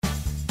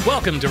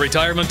Welcome to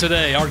Retirement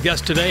Today. Our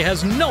guest today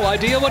has no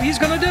idea what he's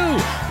going to do.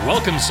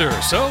 Welcome, sir.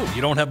 So,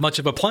 you don't have much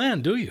of a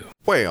plan, do you?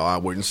 Well, I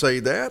wouldn't say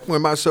that.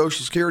 When my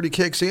Social Security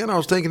kicks in, I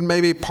was thinking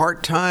maybe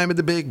part-time at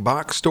the big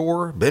box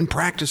store. Been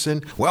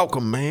practicing.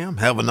 Welcome, ma'am.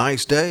 Have a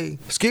nice day.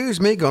 Excuse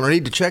me, gonna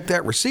need to check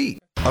that receipt.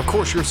 Of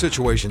course, your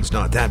situation's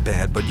not that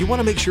bad, but you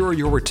want to make sure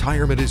your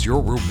retirement is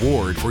your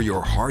reward for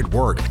your hard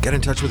work. Get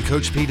in touch with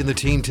Coach Pete and the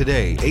team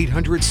today.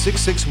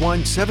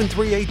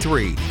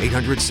 800-661-7383.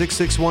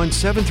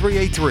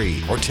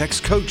 800-661-7383. Or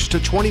text COACH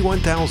to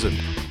 21,000.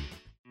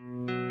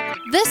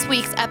 This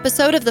week's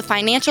episode of the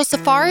Financial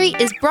Safari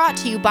is brought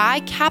to you by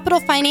Capital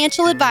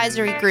Financial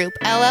Advisory Group,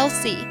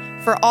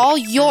 LLC, for all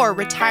your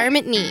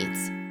retirement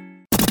needs.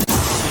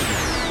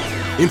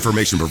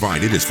 Information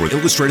provided is for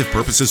illustrative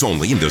purposes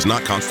only and does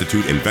not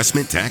constitute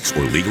investment, tax,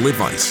 or legal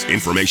advice.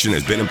 Information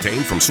has been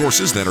obtained from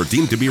sources that are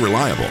deemed to be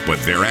reliable, but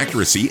their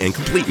accuracy and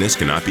completeness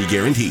cannot be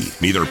guaranteed.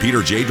 Neither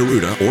Peter J.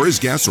 D'Arruda or his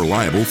guests are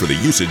liable for the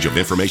usage of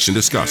information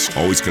discussed.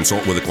 Always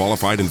consult with a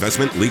qualified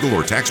investment, legal,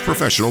 or tax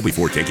professional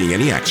before taking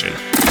any action.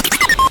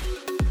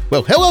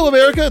 Well, hello,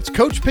 America. It's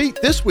Coach Pete.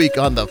 This week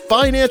on the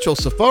Financial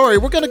Safari,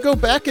 we're going to go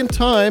back in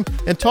time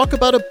and talk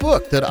about a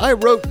book that I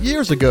wrote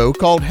years ago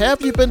called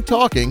Have You Been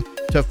Talking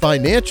to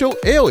Financial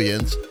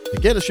Aliens?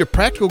 Again, it's your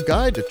practical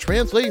guide to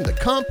translating the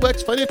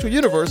complex financial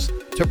universe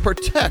to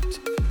protect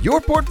your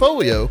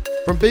portfolio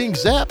from being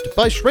zapped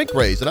by shrink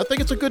rays. And I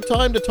think it's a good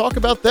time to talk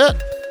about that.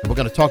 And we're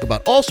going to talk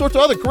about all sorts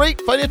of other great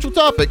financial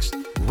topics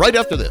right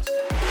after this.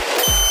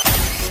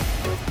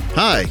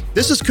 Hi,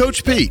 this is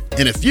Coach Pete,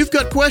 and if you've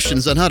got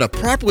questions on how to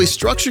properly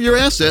structure your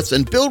assets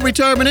and build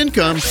retirement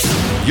income,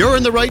 you're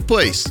in the right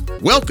place.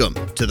 Welcome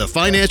to the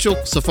Financial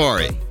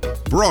Safari.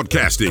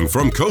 Broadcasting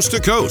from coast to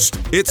coast,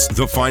 it's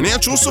the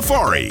Financial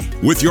Safari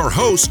with your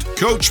host,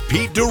 Coach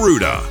Pete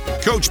D'Arruda.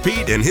 Coach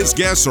Pete and his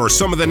guests are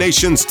some of the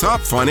nation's top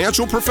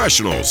financial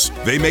professionals.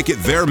 They make it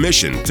their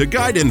mission to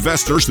guide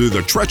investors through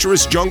the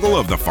treacherous jungle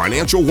of the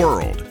financial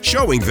world,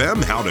 showing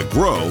them how to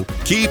grow,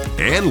 keep,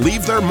 and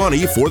leave their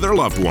money for their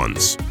loved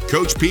ones.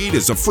 Coach Pete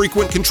is a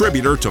frequent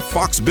contributor to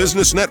Fox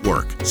Business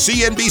Network,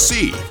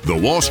 CNBC, The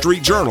Wall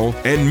Street Journal,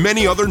 and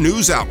many other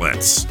news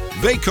outlets.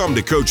 They come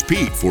to Coach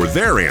Pete for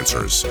their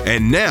answers,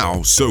 and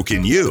now so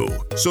can you.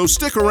 So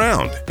stick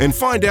around and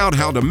find out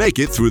how to make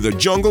it through the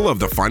jungle of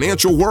the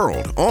financial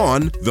world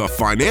on the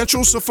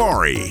Financial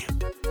Safari.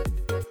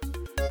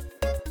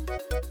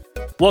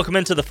 Welcome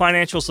into the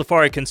Financial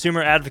Safari.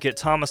 Consumer advocate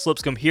Thomas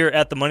Lipscomb here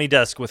at the Money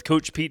Desk with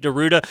Coach Pete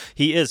D'Arruda.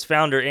 He is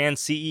founder and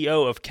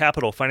CEO of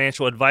Capital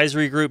Financial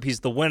Advisory Group. He's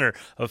the winner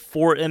of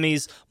 4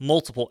 Emmys,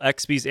 multiple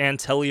XPs, and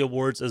Telly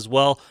Awards as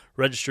well.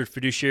 Registered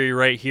fiduciary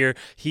right here.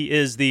 He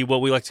is the what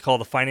we like to call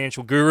the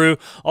financial guru.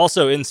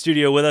 Also in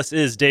studio with us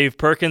is Dave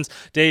Perkins.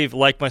 Dave,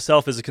 like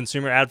myself, is a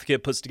consumer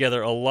advocate, puts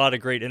together a lot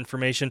of great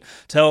information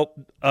to help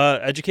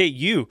educate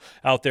you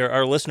out there,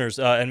 our listeners,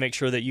 and make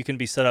sure that you can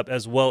be set up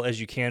as well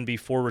as you can be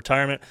for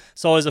retirement.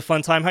 It's always a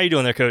fun time. How you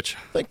doing there, Coach?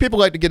 I think people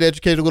like to get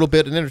educated a little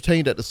bit and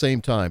entertained at the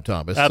same time,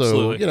 Thomas.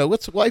 Absolutely.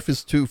 So, life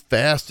is too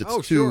fast.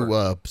 It's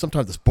too,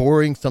 sometimes it's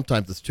boring.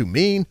 Sometimes it's too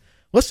mean.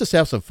 Let's just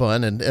have some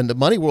fun, and the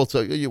money world.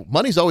 So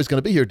money's always going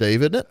to be here,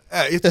 Dave, isn't it?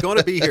 It's going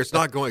to be here. It's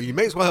not going. You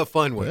may as well have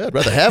fun with it. I'd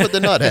rather have it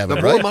than not have it.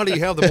 The more money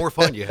you have, the more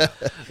fun you have.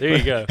 There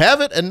you go.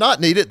 Have it and not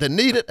need it, then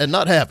need it and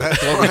not have it.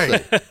 That's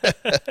right.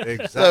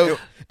 Exactly. So,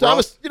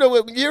 Thomas,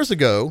 years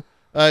ago,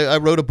 I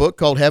wrote a book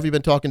called Have You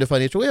Been Talking to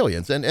Financial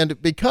Aliens?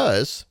 And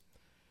because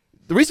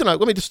let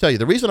me just tell you,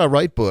 the reason I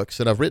write books,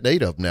 and I've written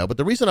 8 of them now, but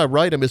the reason I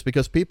write them is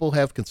because people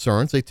have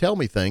concerns. They tell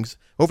me things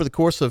over the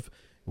course of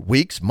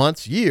weeks,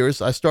 months,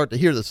 years. I start to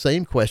hear the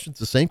same questions,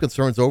 the same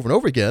concerns over and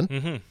over again.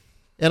 Mm-hmm.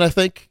 And I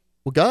think,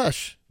 well,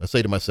 gosh, I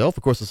say to myself,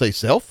 of course I say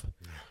self,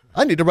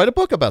 I need to write a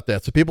book about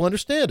that so people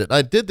understand it.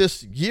 I did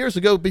this years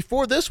ago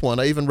before this one.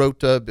 I even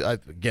wrote,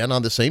 again,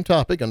 on the same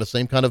topic, on the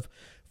same kind of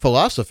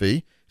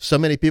philosophy. So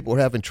many people were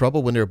having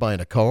trouble when they were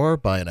buying a car,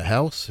 buying a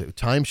house,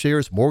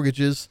 timeshares,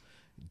 mortgages,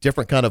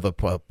 different kind of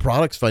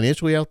products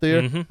financially out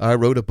there. Mm-hmm. I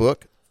wrote a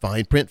book,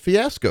 Fine Print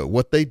Fiasco,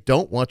 What They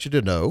Don't Want You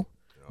to Know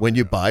When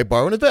You Buy,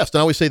 Borrow, and Invest. And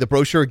I always say the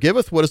brochure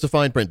giveth. What does the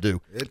fine print do?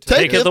 It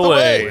taketh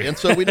away. And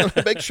so we need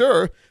to make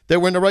sure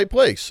that we're in the right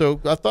place. So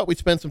I thought we'd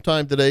spend some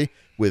time today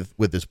with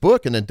this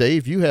book. And then,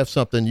 Dave, you have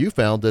something you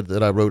found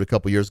that I wrote a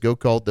couple years ago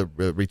called the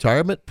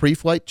Retirement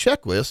Pre-Flight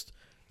Checklist.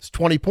 There's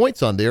 20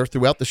 points on there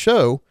throughout the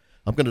show.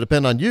 I'm going to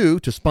depend on you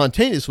to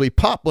spontaneously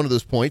pop one of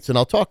those points, and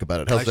I'll talk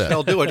about it. How's that? I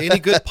shall do it. Any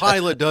good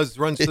pilot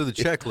runs through the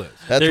checklist.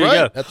 That's there right. You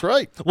go. That's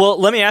right.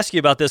 Well, let me ask you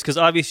about this, because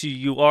obviously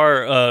you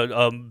are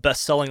a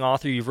best-selling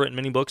author. You've written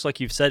many books, like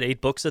you've said, 8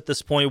 books at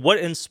this point. What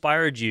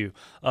inspired you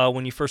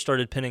when you first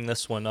started penning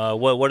this one?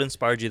 What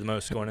inspired you the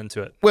most going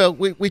into it? Well,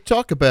 we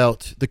talk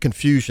about the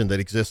confusion that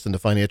exists in the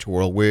financial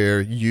world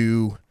where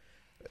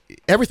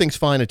everything's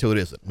fine until it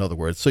isn't, in other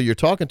words. So you're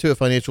talking to a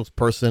financial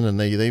person, and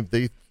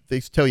they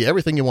tell you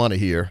everything you want to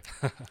hear.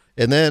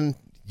 And then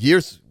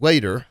years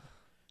later,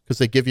 because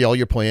they give you all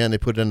your plan, they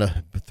put it in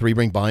a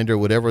 3-ring binder or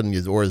whatever,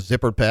 or a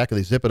zippered pack, and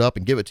they zip it up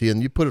and give it to you,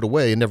 and you put it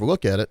away and never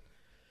look at it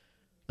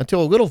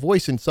until a little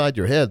voice inside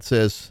your head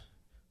says,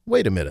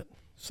 wait a minute,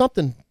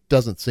 something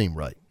doesn't seem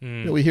right.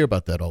 We hear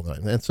about that all the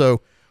time. And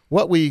so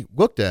what we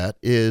looked at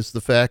is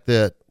the fact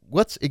that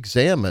let's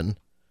examine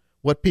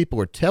what people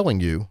are telling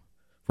you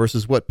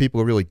versus what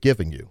people are really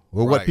giving you,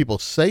 or what people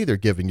say they're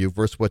giving you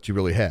versus what you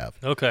really have.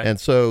 Okay. And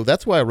so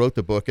that's why I wrote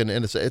the book, and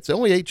it's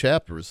only 8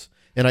 chapters,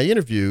 and I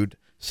interviewed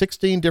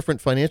 16 different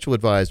financial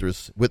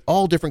advisors with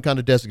all different kind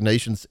of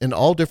designations in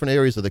all different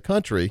areas of the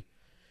country,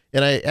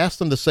 and I asked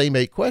them the same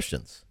 8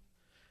 questions.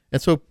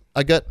 And so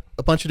I got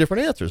a bunch of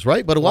different answers,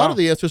 right? But a lot of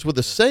the answers were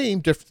the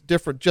same,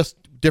 different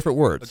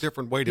words. A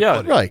different way to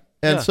put it. Right.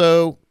 And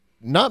so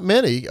not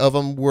many of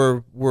them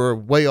were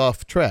way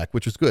off track,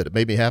 which is good. It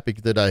made me happy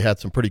that I had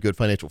some pretty good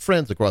financial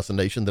friends across the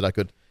nation that I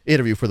could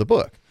interview for the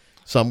book.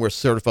 Some were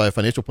certified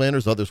financial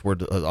planners. Others were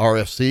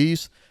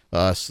RFCs.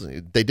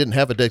 They didn't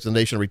have a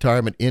designation of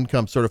retirement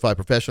income certified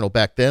professional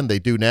back then. They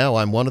do now.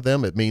 I'm one of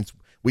them. It means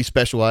we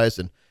specialize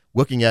in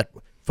looking at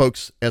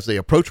folks as they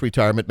approach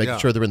retirement, making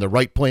sure they're in the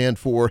right plan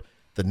for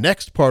the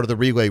next part of the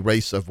relay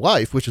race of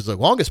life, which is the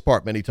longest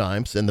part many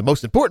times, and the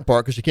most important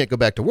part because you can't go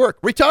back to work,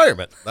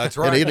 retirement. That's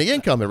right. And the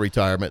income in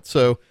retirement.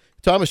 So,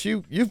 Thomas,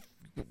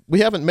 we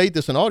haven't made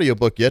this an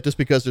audiobook yet just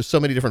because there's so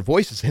many different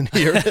voices in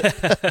here. We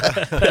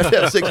have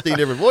to have 16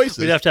 different voices.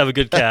 We'd have to have a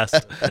good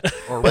cast.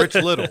 Or Rich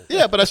Little.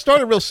 Yeah, but I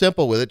started real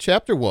simple with it.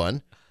 Chapter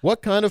 1,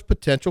 what kind of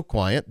potential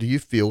client do you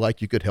feel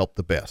like you could help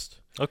the best?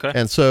 Okay.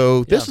 And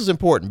so this is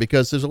important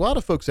because there's a lot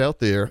of folks out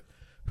there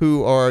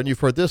who are, and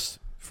you've heard this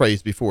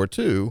phrase before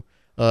too,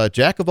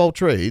 jack of all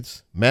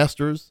trades,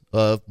 masters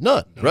of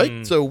none,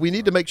 right? So we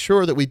need to make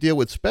sure that we deal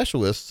with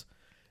specialists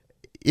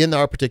in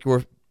our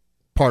particular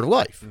part of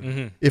life.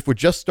 If we're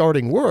just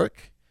starting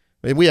work,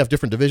 and we have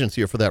different divisions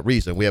here for that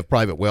reason. We have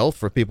private wealth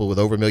for people with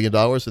over $1 million,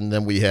 and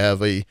then we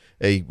have a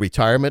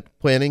retirement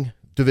planning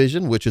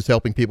division, which is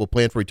helping people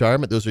plan for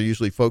retirement. Those are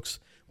usually folks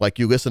like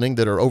you listening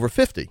that are over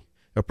 50,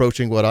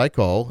 approaching what I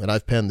call, and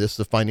I've penned this,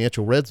 the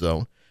financial red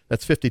zone.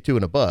 That's 52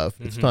 and above.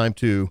 It's time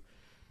to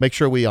make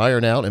sure we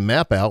iron out and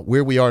map out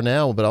where we are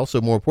now, but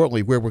also more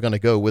importantly, where we're going to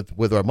go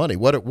with our money.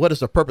 What is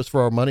the purpose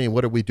for our money, and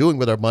what are we doing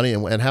with our money,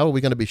 and how are we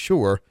going to be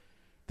sure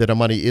that our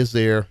money is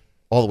there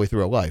all the way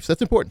through our lives?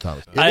 That's important,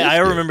 Thomas. I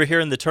remember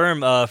hearing the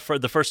term for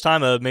the first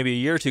time maybe a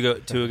year or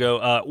two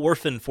ago,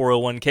 orphan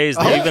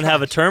 401ks. They even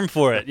have a term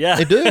for it. Yeah,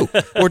 they do.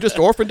 Or just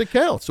orphaned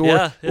accounts,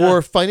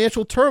 or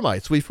financial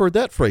termites. We've heard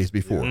that phrase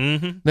before.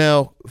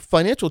 Now,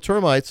 financial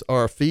termites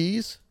are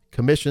fees,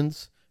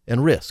 commissions,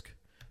 and risk.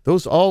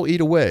 Those all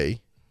eat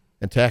away,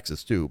 and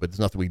taxes too, but there's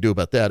nothing we can do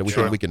about that.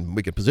 We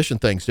can position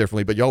things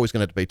differently, but you're always going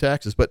to have to pay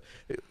taxes. But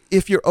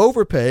if you're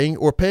overpaying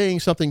or paying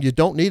something you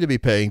don't need to be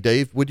paying,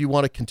 Dave, would you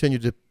want to continue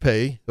to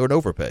pay or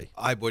overpay?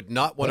 I would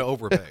not want to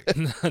overpay.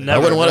 I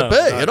wouldn't want to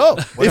pay at all.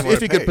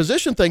 If you could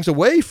position things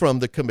away from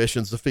the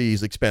commissions, the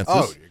fees, expenses.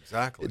 Oh,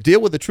 exactly. Deal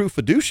with a true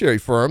fiduciary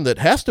firm that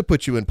has to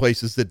put you in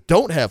places that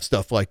don't have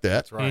stuff like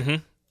that. That's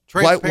right.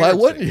 Why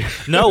wouldn't you?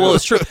 No, well,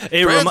 it's true.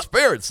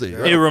 Transparency.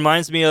 It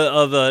reminds me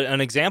of an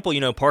example.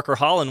 Parker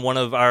Holland, one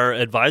of our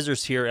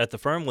advisors here at the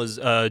firm, was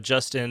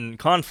just in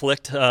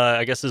conflict,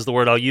 I guess is the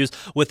word I'll use,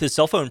 with his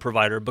cell phone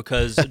provider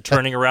because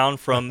turning around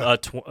from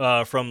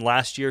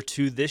last year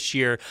to this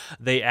year,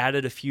 they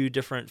added a few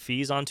different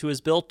fees onto his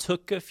bill,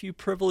 took a few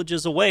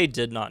privileges away,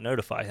 did not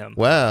notify him.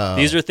 Wow.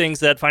 These are things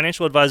that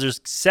financial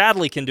advisors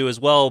sadly can do as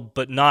well,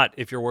 but not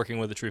if you're working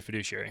with a true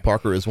fiduciary.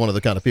 Parker is one of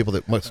the kind of people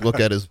that must look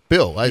at his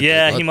bill.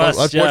 He must.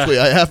 Unfortunately,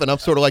 I haven't. I'm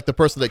sort of like the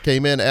person that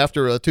came in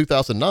after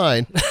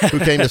 2009 who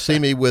came to see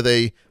me with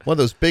one of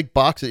those big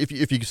boxes.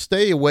 If you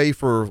stay away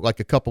for like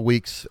a couple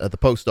weeks at the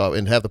post office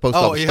and have the post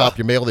office stop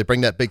your mail, they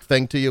bring that big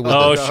thing to you with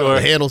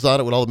the handles on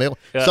it with all the mail.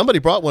 Yeah. Somebody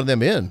brought one of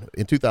them in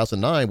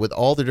 2009 with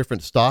all the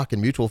different stock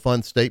and mutual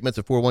fund statements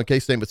and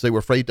 401k statements. They were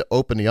afraid to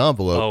open the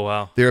envelope. Oh,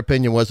 wow. Their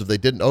opinion was if they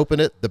didn't open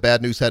it, the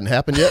bad news hadn't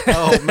happened yet.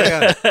 Oh,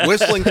 man.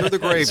 Whistling through the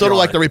graveyard. Sort of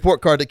like the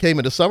report card that came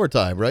in the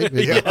summertime, right?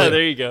 Yeah,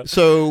 there you go.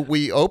 So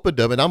we opened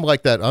them, and I'm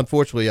like that.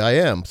 Unfortunately, I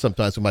am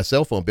sometimes with my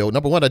cell phone bill.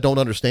 Number one, I don't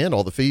understand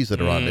all the fees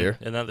that are on there.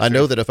 I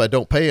know that if I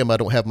don't pay them, I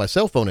don't have my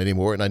cell phone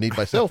anymore, and I need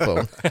my cell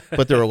phone.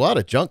 But there are a lot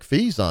of junk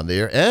fees on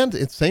there, and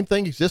it's the same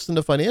thing exists in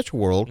the financial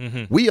world.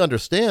 We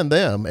understand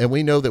them, and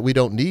we know that we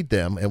don't need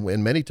them,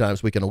 and many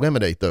times we can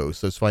eliminate those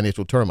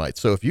financial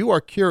termites. So if you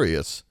are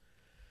curious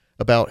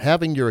about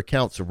having your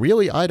accounts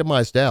really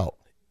itemized out,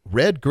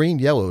 red, green,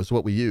 yellow is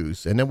what we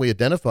use, and then we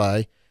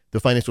identify the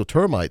financial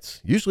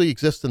termites usually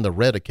exist in the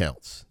red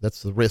accounts.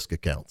 That's the risk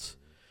accounts.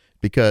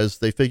 Because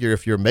they figure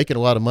if you're making a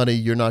lot of money,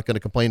 you're not going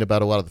to complain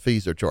about a lot of the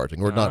fees they're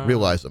charging or not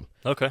realize them.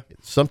 Okay.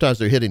 Sometimes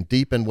they're hitting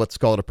deep in what's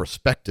called a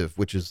prospective,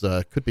 which is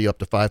could be up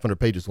to 500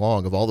 pages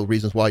long of all the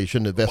reasons why you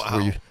shouldn't invest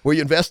where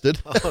you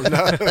invested. Oh,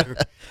 no.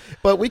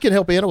 But we can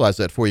help analyze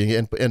that for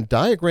you and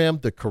diagram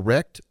the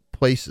correct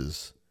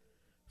places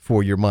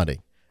for your money.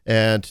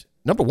 And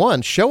number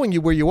one, showing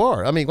you where you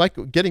are. I mean,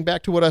 like getting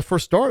back to what I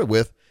first started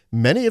with,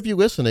 many of you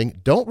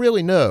listening don't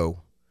really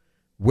know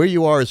where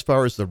you are as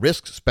far as the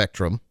risk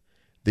spectrum,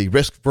 the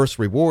risk versus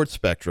reward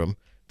spectrum,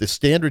 the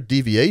standard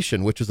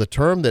deviation, which is a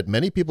term that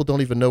many people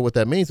don't even know what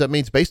that means. That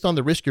means based on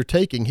the risk you're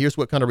taking, here's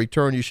what kind of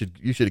return you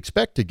should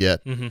expect to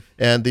get. Mm-hmm.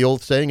 And the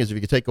old saying is,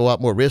 if you take a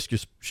lot more risk, you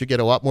should get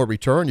a lot more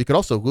return. You could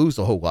also lose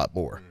a whole lot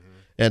more.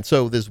 And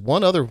so there's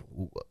one other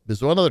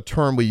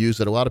term we use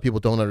that a lot of people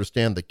don't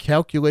understand: the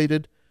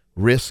calculated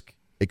risk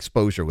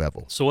exposure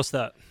level. So what's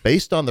that?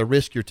 Based on the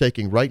risk you're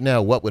taking right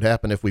now, what would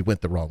happen if we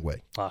went the wrong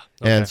way? Okay.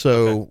 And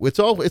so it's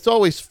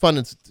always fun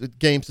in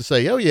games to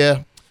say, oh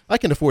yeah, I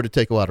can afford to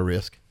take a lot of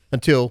risk,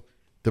 until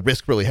the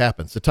risk really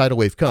happens. The tidal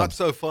wave comes. Not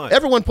so fun.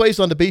 Everyone plays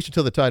on the beach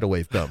until the tidal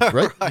wave comes,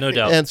 right? No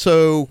doubt. And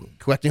so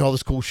collecting all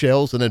those cool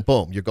shells, and then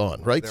boom, you're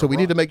gone, right? So we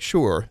need to make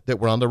sure that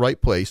we're on the right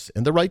place,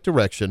 in the right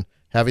direction,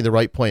 having the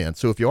right plan.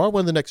 So if you are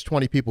one of the next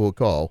 20 people who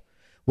call,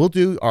 we'll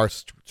do our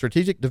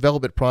strategic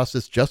development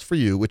process just for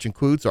you, which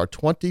includes our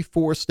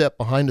 24-step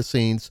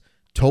behind-the-scenes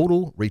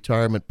total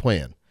retirement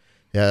plan.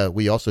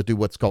 We also do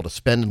what's called a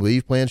spend and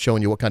leave plan,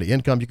 showing you what kind of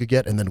income you could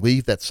get, and then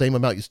leave that same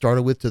amount you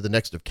started with to the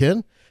next of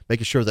kin,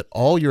 making sure that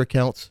all your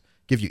accounts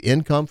give you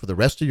income for the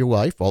rest of your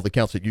life, all the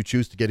accounts that you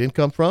choose to get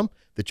income from,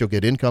 that you'll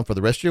get income for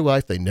the rest of your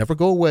life. They never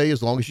go away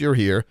as long as you're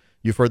here.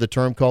 You've heard the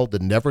term called the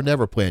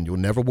never-never plan. You'll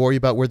never worry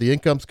about where the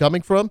income's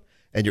coming from,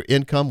 and your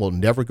income will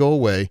never go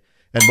away.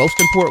 And most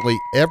importantly,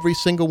 every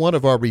single one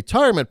of our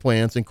retirement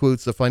plans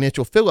includes the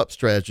financial fill-up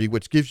strategy,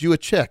 which gives you a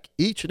check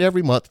each and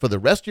every month for the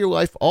rest of your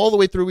life, all the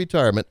way through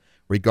retirement,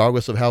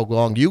 regardless of how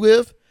long you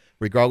live,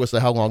 regardless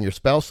of how long your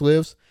spouse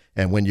lives.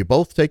 And when you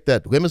both take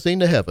that limousine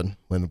to heaven,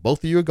 when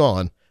both of you are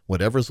gone,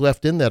 whatever's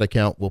left in that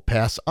account will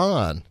pass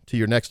on to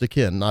your next of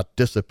kin, not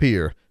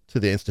disappear to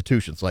the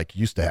institutions like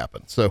used to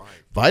happen. So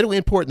vitally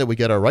important that we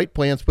get our right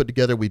plans put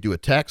together. We do a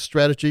tax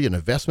strategy, an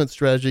investment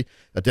strategy,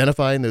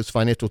 identifying those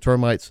financial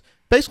termites,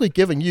 basically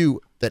giving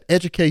you that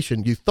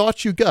education you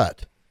thought you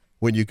got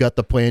when you got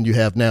the plan you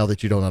have now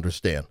that you don't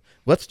understand.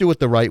 Let's do it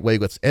the right way.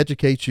 Let's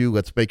educate you.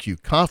 Let's make you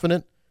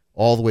confident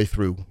all the way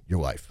through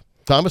your life.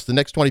 Thomas, the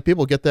next 20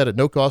 people get that at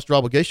no cost or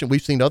obligation.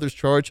 We've seen others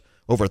charge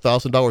over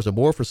 $1,000 or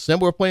more for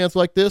similar plans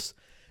like this,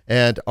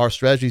 and our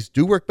strategies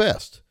do work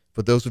best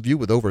for those of you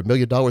with over $1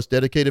 million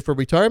dedicated for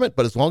retirement.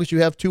 But as long as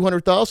you have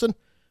 $200,000,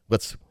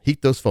 let's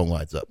heat those phone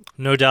lines up.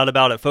 No doubt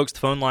about it, folks. The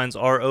phone lines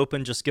are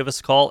open. Just give us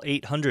a call,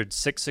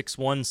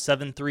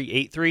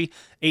 800-661-7383,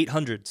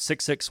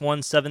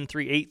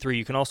 800-661-7383.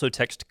 You can also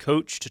text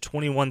COACH to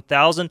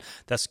 21,000.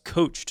 That's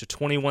COACH to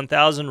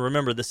 21,000.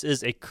 Remember, this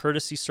is a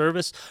courtesy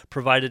service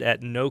provided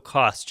at no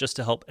cost, just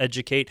to help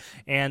educate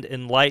and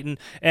enlighten.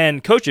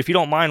 And Coach, if you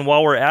don't mind,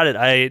 while we're at it,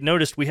 I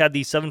noticed we had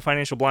the 7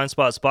 Financial Blind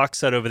Spots box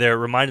set over there. It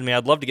reminded me,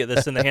 I'd love to get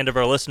this in the hand of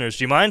our listeners.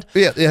 Do you mind?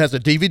 Yeah, it has a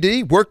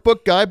DVD,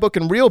 workbook, guidebook,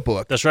 and real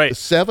book. That's right. The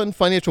 7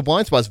 financial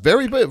blind spots.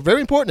 Very, very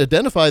important to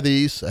identify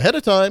these ahead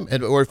of time,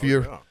 or if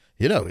you're,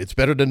 it's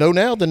better to know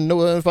now than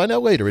find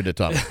out later in the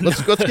time.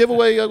 Let's give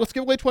away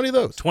 20 of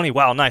those. 20.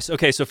 Wow, nice.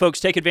 Okay, so folks,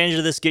 take advantage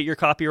of this. Get your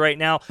copy right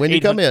now. When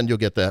you come in, you'll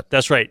get that.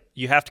 That's right.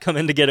 You have to come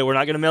in to get it. We're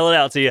not going to mail it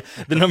out to you.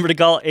 The number to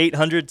call,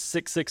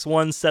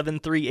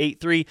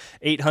 800-661-7383,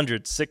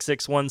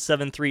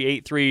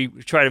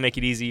 800-661-7383. Try to make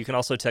it easy. You can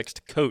also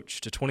text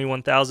COACH to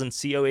 21,000,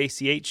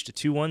 COACH to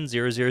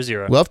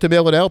 21000. Love to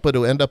mail it out, but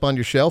it'll end up on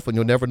your shelf, and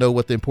you'll never know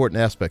what the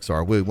important aspects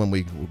are. When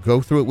we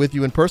go through it with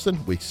you in person,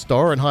 we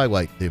star and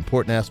highlight the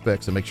important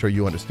aspects and make sure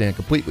you understand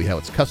completely how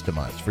it's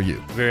customized for you.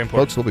 Very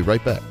important. Folks, we'll be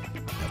right back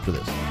after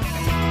this.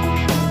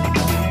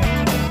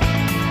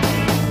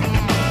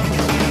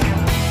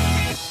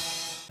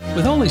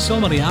 With only so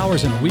many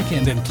hours in a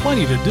weekend and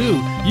plenty to do,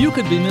 you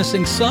could be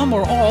missing some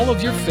or all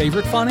of your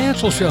favorite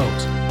financial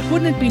shows.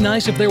 Wouldn't it be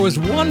nice if there was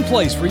one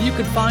place where you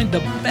could find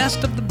the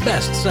best of the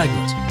best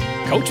segments?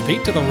 Coach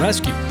Pete to the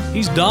rescue.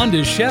 He's donned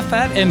his chef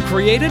hat and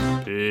created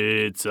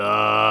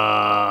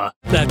Pizza.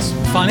 That's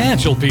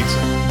Financial Pizza.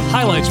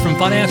 Highlights from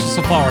Financial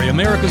Safari,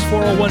 America's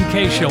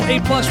 401k show,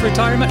 A-Plus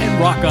Retirement, and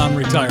Rock On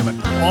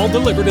Retirement. All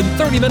delivered in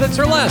 30 minutes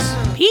or less.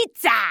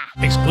 Pizza!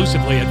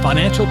 Exclusively at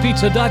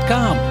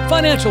FinancialPizza.com.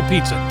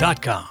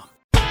 FinancialPizza.com.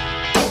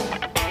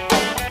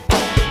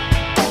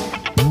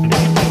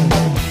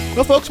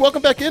 Well, folks,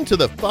 welcome back into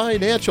the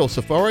Financial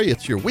Safari.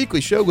 It's your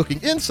weekly show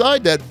looking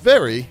inside that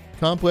very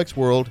complex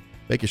world,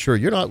 making sure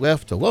you're not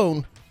left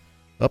alone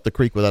up the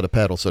creek without a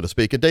paddle, so to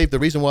speak. And Dave, the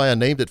reason why I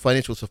named it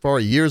Financial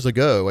Safari years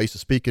ago, I used to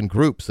speak in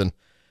groups, and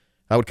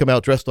I would come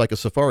out dressed like a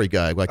safari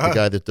guy, like the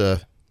guy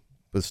that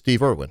was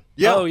Steve Irwin.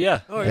 Yeah. Oh,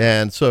 yeah.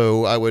 And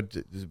so I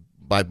would,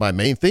 my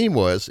main theme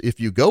was, if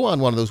you go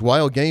on one of those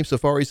wild game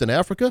safaris in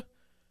Africa,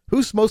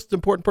 who's the most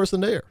important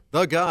person there?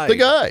 The guy. The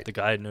guy. The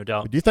guy, no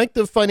doubt. Do you think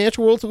the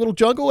financial world's a little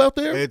jungle out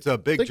there? It's a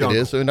big I think jungle.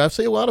 It is. And I've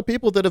seen a lot of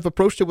people that have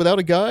approached it without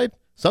a guide.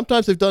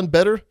 Sometimes they've done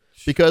better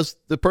because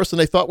the person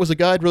they thought was a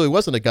guide really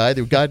wasn't a guide.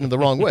 They were guiding them the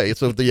wrong way.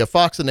 So the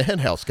fox in the hen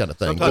house kind of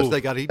thing. Sometimes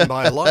they got eaten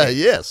by a lion.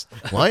 Yes.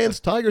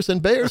 Lions, tigers,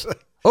 and bears.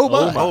 Oh,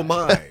 my. Oh,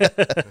 my.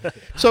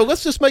 So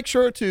let's just make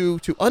sure to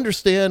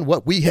understand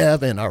what we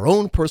have in our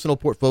own personal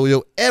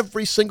portfolio.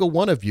 Every single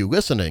one of you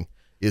listening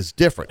is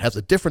different, has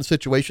a different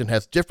situation,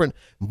 has different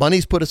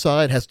monies put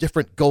aside, has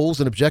different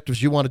goals and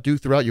objectives you want to do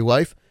throughout your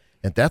life.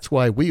 And that's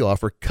why we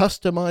offer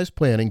customized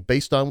planning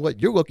based on what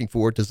you're looking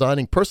for,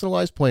 designing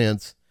personalized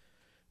plans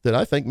that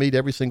I think meet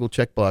every single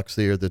checkbox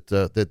there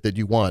that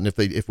you want. And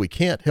if we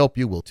can't help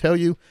you, we'll tell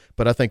you.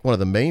 But I think one of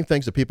the main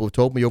things that people have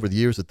told me over the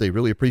years that they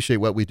really appreciate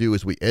what we do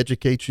is we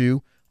educate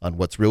you on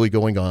what's really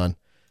going on.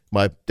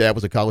 My dad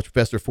was a college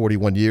professor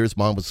 41 years.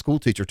 Mom was a school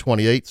teacher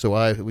 28. So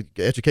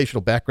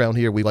educational background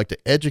here. We like to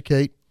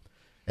educate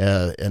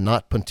and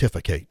not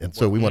pontificate. And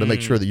so we want to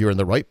make sure that you're in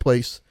the right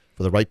place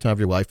for the right time of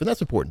your life, and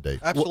that's important, Dave.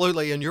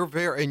 Absolutely, and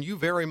you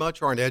very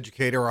much are an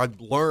educator. I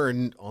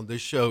learn on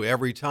this show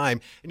every time.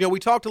 We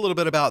talked a little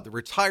bit about the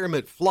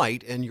retirement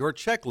flight and your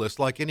checklist.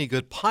 Like any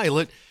good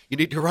pilot, you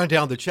need to run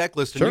down the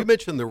checklist. And Sure. You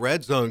mentioned the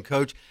red zone,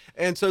 Coach.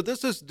 And so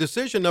this is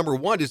decision number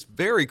one is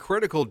very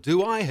critical.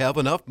 Do I have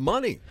enough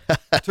money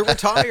to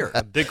retire?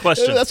 Big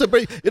question. That's a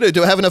pretty,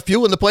 do I have enough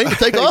fuel in the plane to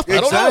take off?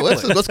 I don't know.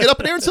 Exactly. Let's get up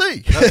in there and see.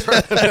 That's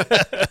right.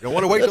 You don't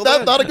want to wait till That's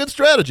then. not a good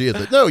strategy, is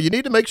it? No, you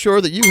need to make sure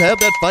that you have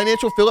that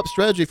financial fill-up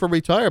strategy for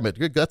retirement.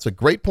 That's a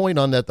great point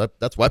on that.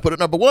 That's why I put it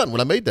number one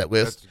when I made that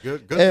list.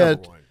 That's good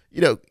And, number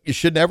one. you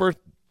should never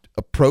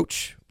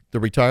approach the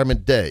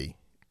retirement day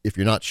if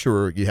you're not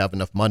sure you have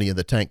enough money in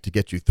the tank to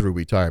get you through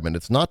retirement.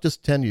 It's not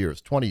just 10 years,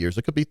 20 years.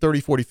 It could be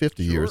 30, 40,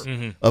 50 years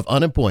of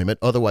unemployment,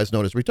 otherwise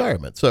known as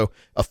retirement. So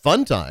a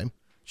fun time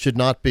should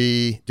not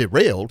be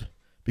derailed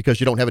because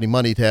you don't have any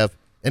money to have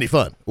any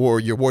fun, or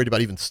you're worried about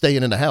even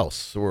staying in the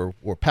house or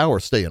power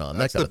staying on.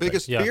 That's that kind the of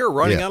biggest thing. fear,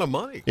 running Yeah. out of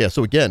money. Yeah,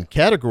 so again,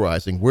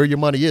 categorizing where your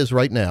money is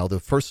right now, the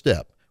first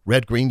step,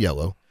 red, green,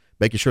 yellow,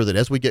 making sure that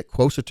as we get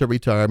closer to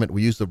retirement,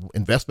 we use the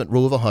investment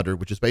rule of 100,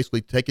 which is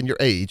basically taking your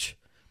age,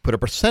 put a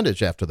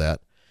percentage after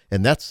that,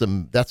 and that's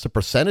the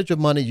percentage of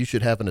money you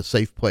should have in a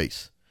safe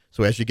place.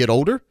 So as you get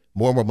older,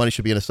 more and more money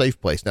should be in a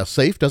safe place. Now,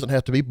 safe doesn't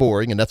have to be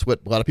boring, and that's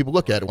what a lot of people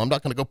look at. Well, I'm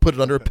not going to go put it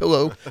under a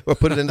pillow or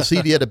put it in the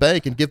CD at a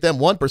bank and give them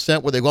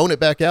 1% where they loan it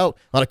back out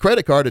on a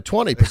credit card at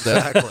 20%.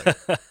 Exactly.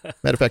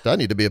 Matter of fact, I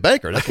need to be a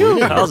banker. That's what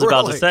we need. I was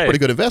about to Really? say. Pretty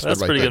good investment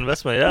That's right pretty there. good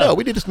investment, yeah. No,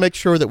 we need to make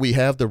sure that we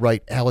have the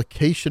right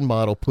allocation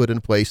model put in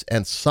place,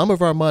 and some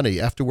of our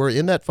money, after we're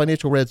in that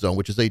financial red zone,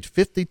 which is age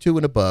 52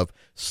 and above,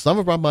 some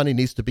of our money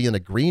needs to be in a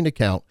green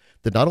account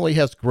that not only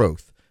has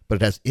growth, but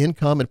it has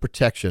income and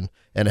protection,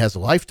 and it has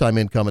lifetime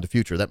income in the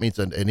future. That means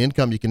an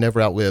income you can never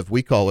outlive.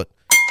 We call it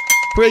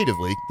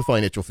creatively the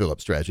financial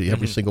fill-up strategy.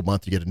 Every single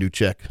month you get a new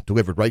check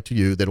delivered right to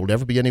you that will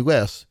never be any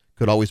less.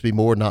 Could always be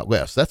more, not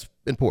less. That's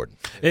important.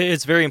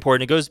 It's very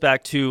important. It goes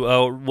back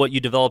to what you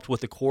developed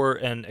with the core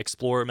and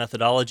explore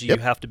methodology. Yep.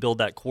 You have to build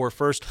that core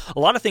first. A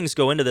lot of things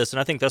go into this, and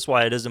I think that's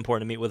why it is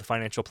important to meet with a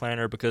financial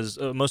planner, because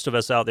most of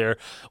us out there,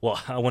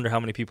 well, I wonder how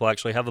many people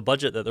actually have a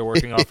budget that they're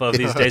working off of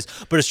these days.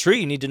 But it's true.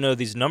 You need to know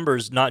these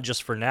numbers, not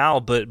just for now,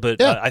 but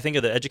Yeah. I think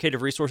of the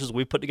educative resources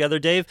we've put together,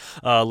 Dave,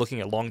 looking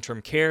at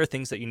long-term care,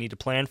 things that you need to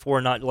plan for,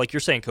 not like you're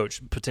saying,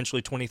 Coach,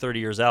 potentially 20, 30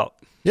 years out.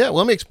 Yeah, well,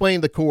 let me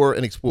explain the core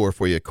and explore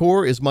for you.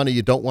 Core is money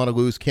you don't want to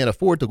lose, can't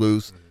afford to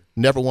lose,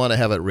 never want to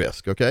have at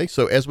risk, okay?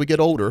 So as we get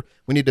older,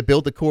 we need to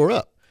build the core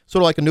up.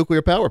 Sort of like a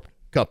nuclear power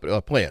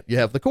plant. You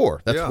have the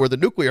core. That's where the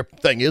nuclear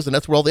thing is, and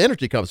that's where all the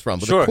energy comes from.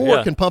 But Sure, the core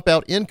yeah. can pump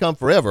out income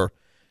forever,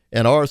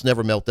 and ours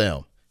never melt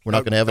down. We're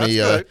not going to have any,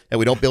 that's good. and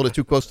we don't build it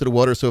too close to the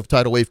water, so if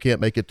tidal wave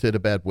can't make it to the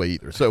bad way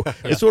either. So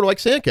it's sort of like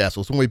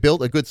sandcastles. When we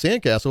built a good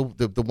sandcastle,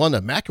 the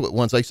immaculate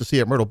ones I used to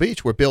see at Myrtle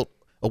Beach were built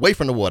away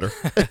from the water,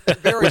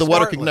 where the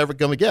water can never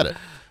come and get it.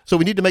 So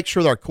we need to make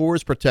sure that our core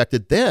is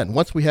protected. Then,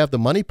 once we have the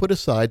money put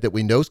aside that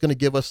we know is going to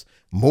give us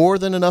more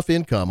than enough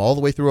income all the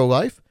way through our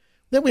life,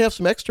 then we have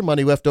some extra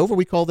money left over.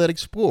 We call that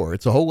explore.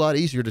 It's a whole lot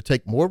easier to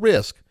take more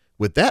risk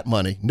with that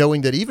money,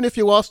 knowing that even if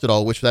you lost it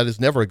all, which that is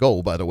never a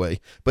goal, by the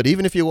way, but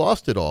even if you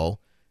lost it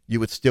all,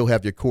 you would still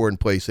have your core in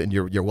place and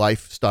your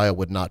lifestyle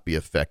would not be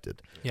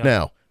affected. Yeah.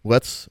 Now,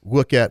 let's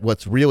look at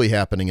what's really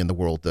happening in the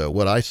world, though.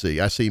 What I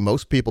see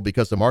most people,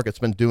 because the market's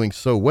been doing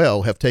so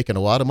well, have taken a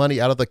lot of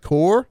money out of the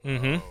core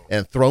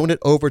and thrown it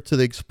over to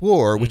the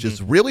Explorer, which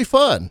is really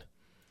fun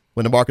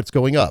when the market's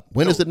going up.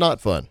 When is it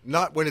not fun?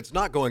 Not when it's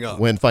not going up.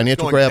 When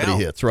financial It's going gravity down.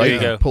 hits, right? There you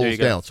And go. it pulls There you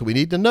go. down. So we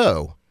need to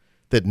know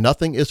that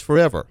nothing is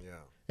forever. Yeah.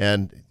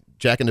 And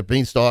Jack and the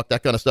Beanstalk,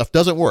 that kind of stuff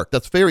doesn't work.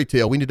 That's fairy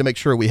tale. We need to make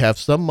sure we have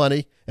some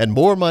money and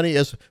more money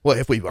as well.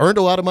 If we've earned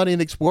a lot of money in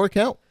the Explorer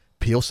account,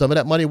 peel some of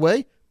that money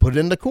away, put it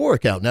in the core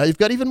account. Now you've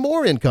got even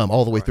more income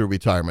all the way through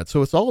retirement.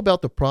 So it's all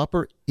about the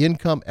proper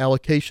income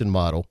allocation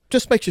model.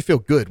 Just makes you feel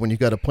good when you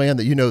got a plan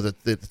that you know that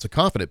it's a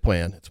confident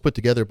plan. It's put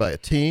together by a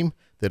team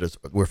that is,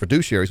 we're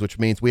fiduciaries, which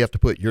means we have to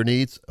put your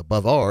needs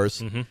above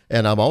ours.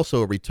 And I'm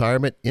also a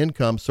retirement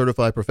income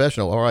certified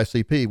professional,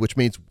 RICP, which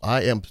means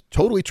I am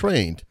totally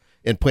trained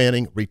in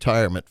planning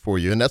retirement for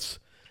you. And that's,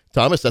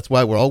 Thomas, that's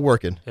why we're all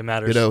working. It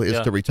matters. You know, is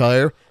Yeah. to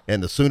retire,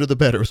 and the sooner the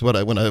better is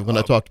what when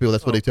I talk to people,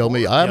 that's what they tell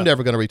me. I'm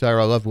never going to retire.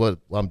 I love what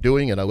I'm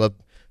doing, and I love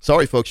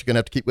Sorry, folks, you're going to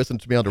have to keep listening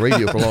to me on the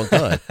radio for a long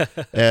time.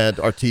 And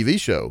our TV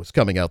show is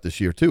coming out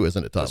this year, too,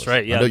 isn't it, Thomas? That's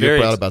right. Yeah, I know you're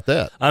proud about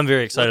that. I'm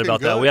very excited Looking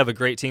about that. good. We have a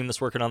great team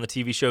that's working on the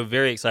TV show.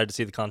 Very excited to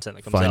see the content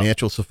that comes out.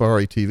 Financial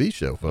Safari TV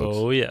show, folks.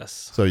 Oh,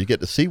 yes. So you get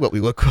to see what we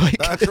look like.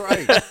 That's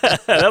right.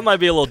 That might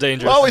be a little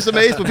dangerous. I'm always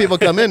amazed when people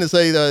come in and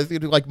say,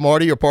 like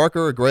Marty or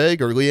Parker or Greg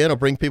or Leanne will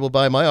bring people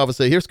by my office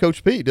and say, here's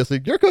Coach Pete. They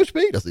say, you're Coach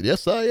Pete? I said,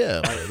 yes, I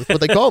am. That's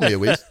what they call me, at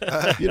least.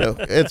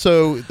 And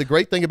so the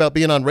great thing about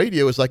being on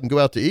radio is I can go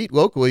out to eat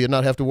locally and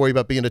not have to worry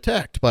about being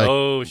attacked by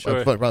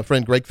my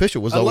friend Greg Fisher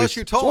was Unless always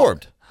you talk.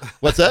 swarmed.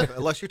 What's that?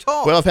 Unless you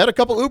talk. Well, I've had a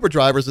couple Uber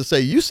drivers that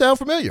say, you sound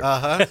familiar.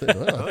 Uh-huh.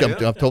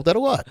 I'm told that a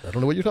lot. I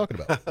don't know what you're talking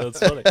about. That's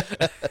funny.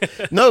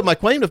 No, my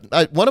claim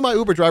to one of my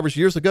Uber drivers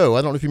years ago,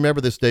 I don't know if you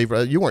remember this, Dave.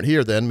 You weren't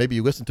here then. Maybe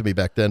you listened to me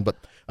back then. But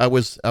I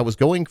was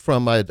going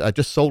from, I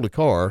just sold a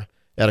car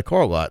at a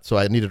car lot, so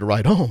I needed a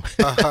ride home.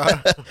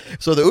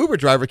 So the Uber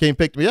driver came,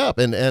 picked me up,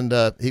 and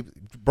he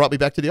brought me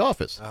back to the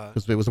office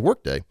because it was a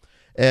work day.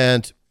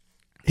 And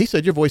he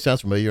said, your voice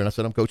sounds familiar. And I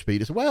said, I'm Coach Pete.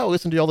 He said, well, I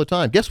listen to you all the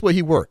time. Guess where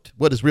he worked?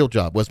 What his real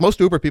job was? Most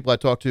Uber people I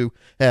talk to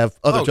have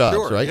other jobs,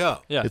 sure, right?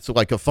 yeah. It's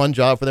like a fun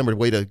job for them or a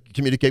way to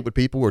communicate with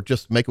people or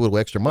just make a little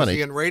extra money. Is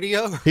he in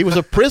radio? He was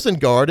a prison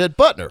guard at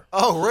Butner.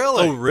 Oh,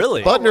 really? Oh,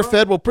 really? Butner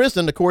Federal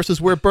Prison, of course,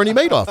 is where Bernie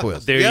Madoff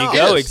was. There Yeah. you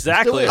go. Yes,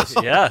 Exactly. still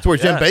is. Yeah. It's where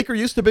Jim yeah. Baker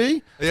used to be.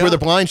 It's Yeah. where the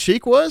Blind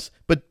Sheik was.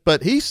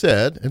 But he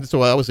said, and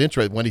so I was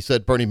interested when he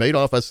said Bernie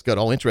Madoff. I got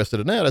all interested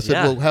in that. I said,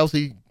 Yeah. well, how's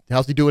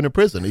he doing in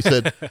prison? He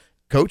said,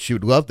 Coach,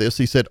 you'd love this.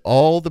 He said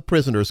all the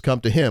prisoners come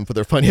to him for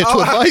their financial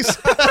advice.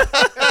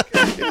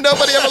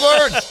 Nobody ever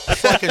learns.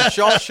 It's like in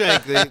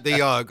Shawshank,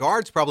 the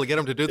guards probably get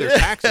them to do their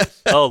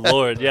taxes. Oh,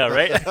 Lord. Yeah,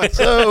 right?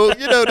 So,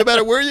 no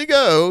matter where you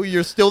go,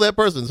 you're still that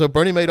person. So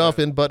Bernie Madoff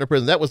in Butner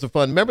Prison. That was the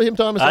fun. Remember him,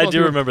 Thomas? I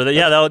do remember that.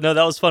 Yeah, that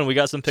was fun. We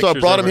got some So pictures. I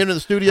brought him over. into the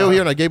studio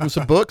here, and I gave him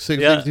some books.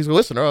 Yeah. He's a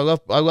listener. I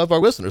love our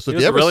listeners. So He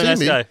if you was a ever really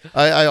see nice me,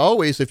 guy. I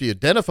always, if you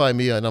identify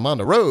me and I'm on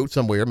the road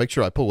somewhere, make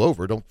sure I pull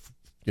over. Don't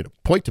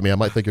point to me. I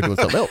might think you're doing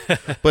something else.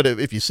 But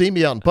if you see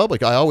me out in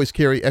public, I always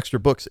carry extra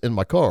books in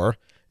my car,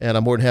 and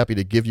I'm more than happy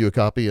to give you a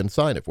copy and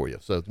sign it for you.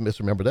 So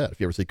remember that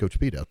if you ever see Coach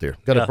Pete out there.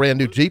 Got a brand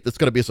new Jeep that's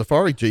going to be a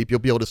Safari Jeep. You'll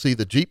be able to see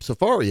the Jeep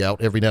Safari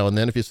out every now and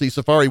then. If you see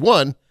Safari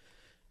 1,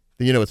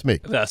 then you know it's me.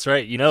 That's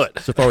right. You know it.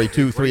 Safari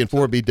 2, 3, and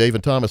 4 be Dave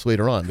and Thomas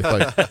later on if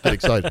I get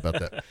excited about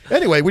that.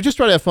 Anyway, we're just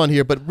trying to have fun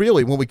here, but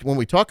really when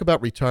we talk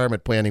about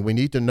retirement planning, we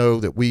need to know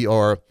that we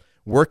are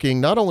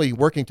not only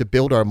working to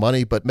build our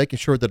money, but making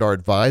sure that our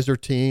advisor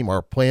team,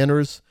 our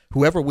planners,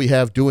 whoever we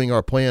have doing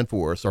our plan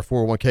for us, our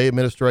 401k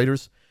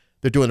administrators,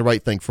 they're doing the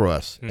right thing for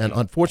us. Mm-hmm. And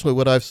unfortunately,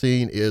 what I've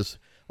seen is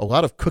a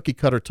lot of cookie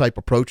cutter type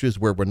approaches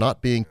where we're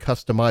not being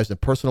customized and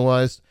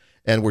personalized,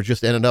 and we're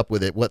just ending up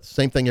with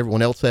same thing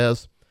everyone else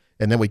has.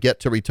 And then we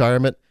get to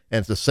retirement, and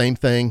it's the same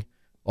thing.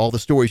 All the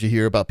stories you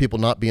hear about people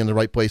not being in the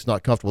right place,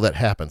 not comfortable, that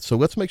happens. So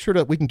let's make sure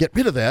that we can get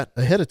rid of that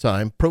ahead of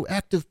time,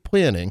 proactive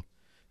planning.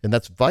 And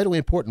that's vitally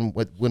important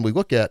when we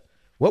look at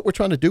what we're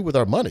trying to do with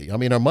our money. I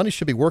mean, our money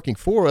should be working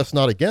for us,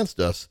 not against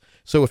us.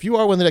 So if you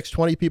are one of the next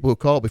 20 people who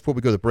call before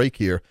we go to break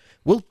here,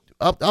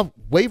 I'll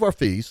waive our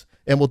fees,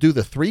 and we'll do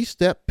the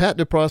 3-step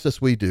patented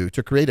process we do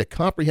to create a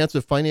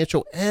comprehensive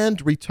financial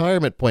and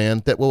retirement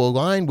plan that will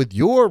align with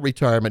your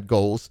retirement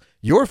goals,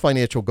 your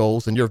financial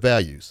goals, and your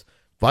values.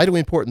 Vitally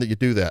important that you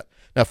do that.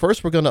 Now,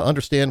 first, we're going to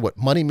understand what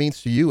money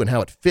means to you and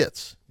how it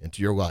fits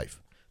into your life.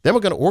 Then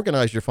we're going to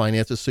organize your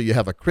finances so you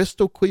have a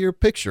crystal clear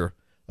picture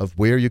of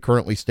where you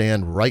currently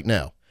stand right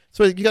now.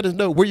 So you got to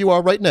know where you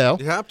are right now.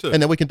 You have to.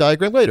 And then we can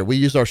diagram later. We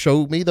use our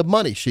Show Me the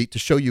Money sheet to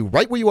show you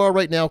right where you are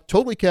right now,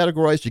 totally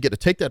categorized. You get to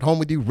take that home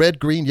with you, red,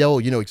 green, yellow.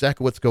 You know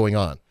exactly what's going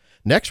on.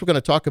 Next, we're going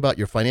to talk about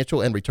your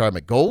financial and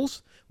retirement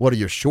goals. What are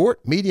your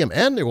short, medium,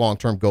 and your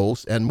long-term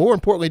goals? And more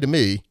importantly to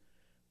me,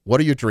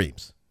 what are your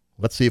dreams?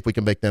 Let's see if we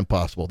can make them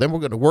possible. Then we're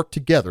going to work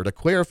together to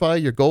clarify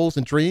your goals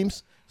and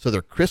dreams so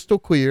they're crystal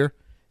clear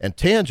and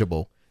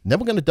tangible. And then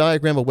we're going to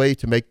diagram a way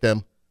to make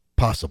them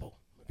possible.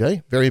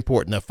 Okay? Very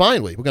important. Now,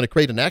 finally, we're going to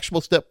create an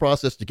actionable step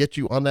process to get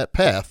you on that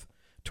path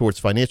towards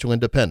financial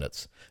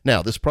independence.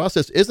 Now, this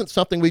process isn't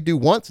something we do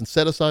once and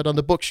set aside on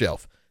the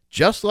bookshelf.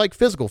 Just like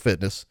physical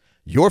fitness,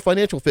 your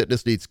financial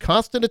fitness needs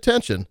constant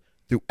attention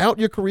throughout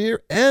your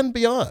career and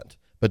beyond.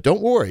 But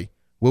don't worry,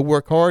 we'll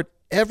work hard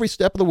every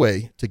step of the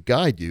way to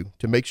guide you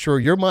to make sure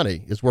your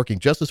money is working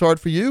just as hard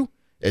for you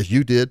as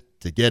you did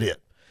to get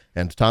it.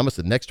 And Thomas,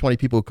 the next 20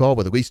 people who call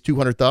with at least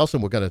 $200,000,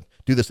 we're going to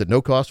do this at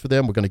no cost for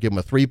them. We're going to give them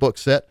a 3-book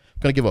set.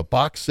 We're going to give them a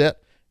box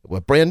set,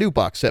 a brand new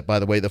box set, by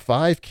the way, the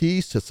 5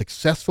 Keys to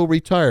Successful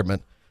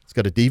Retirement. It's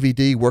got a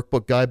DVD,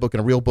 workbook, guidebook,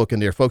 and a real book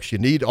in there. Folks, you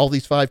need all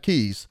these 5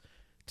 keys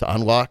to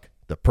unlock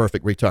the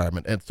perfect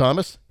retirement. And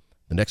Thomas,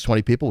 The next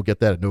 20 people will get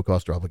that at no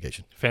cost or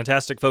obligation.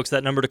 Fantastic, folks.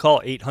 That number to call,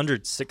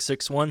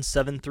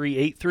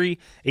 800-661-7383,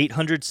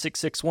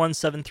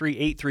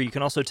 800-661-7383. You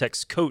can also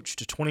text COACH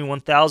to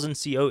 21000,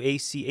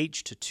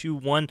 COACH to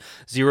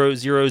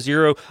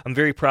 21000. I'm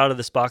very proud of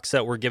this box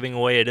set we're giving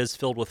away. It is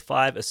filled with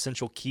 5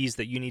 essential keys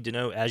that you need to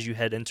know as you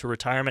head into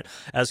retirement.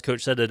 As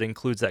Coach said, it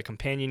includes that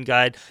companion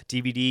guide,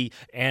 DVD,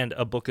 and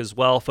a book as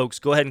well. Folks,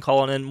 go ahead and call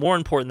on in. More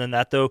important than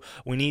that, though,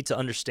 we need to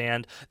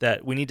understand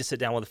that we need to sit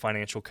down with a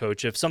financial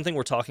coach. If something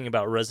we're talking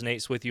about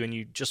resonates with you and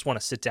you just want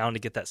to sit down to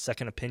get that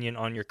second opinion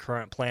on your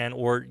current plan,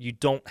 or you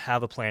don't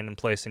have a plan in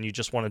place and you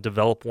just want to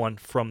develop one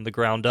from the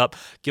ground up,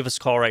 give us a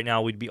call right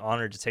now. We'd be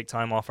honored to take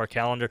time off our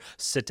calendar,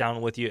 sit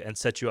down with you, and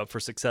set you up for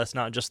success,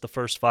 not just the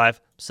first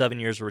 5-7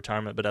 years of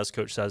retirement, but as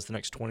Coach says, the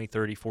next 20,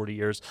 30, 40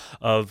 years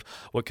of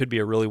what could be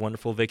a really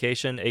wonderful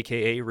vacation,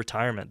 aka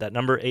retirement. That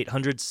number,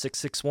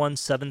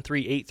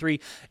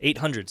 800-661-7383,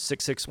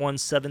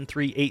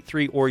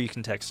 800-661-7383, or you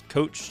can text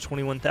COACH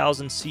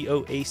 21000,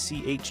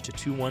 COACH to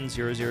 21000.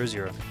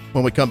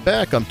 When we come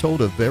back, I'm told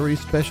a very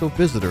special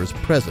visitor's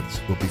presence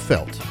will be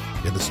felt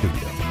in the studio.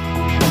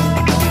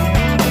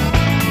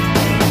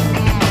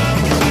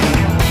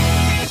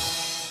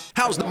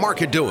 How's the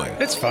market doing?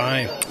 It's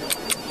fine.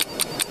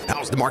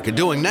 How's the market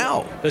doing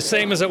now? The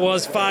same as it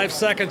was 5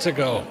 seconds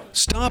ago.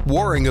 Stop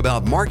worrying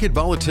about market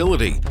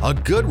volatility. A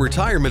good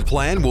retirement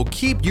plan will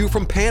keep you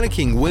from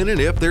panicking when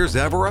and if there's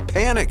ever a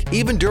panic,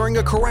 even during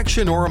a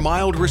correction or a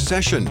mild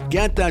recession.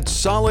 Get that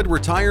solid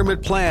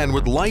retirement plan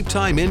with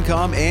lifetime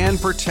income and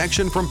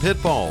protection from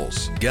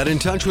pitfalls. Get in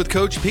touch with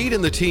Coach Pete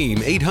and the team,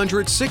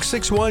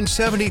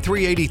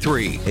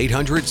 800-661-7383,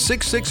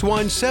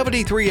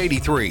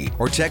 800-661-7383,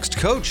 or text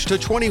COACH to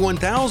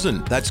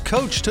 21000. That's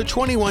COACH to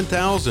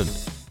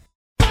 21000.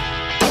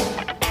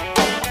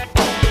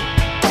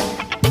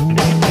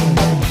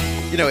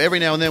 You know, every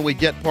now and then we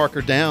get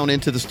Parker down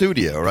into the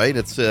studio, right?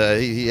 It's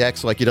he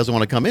acts like he doesn't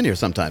want to come in here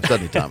sometimes,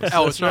 doesn't he, Thomas?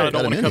 Oh, it's not. I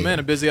don't want to come in.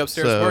 I'm busy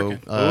upstairs working.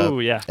 Oh,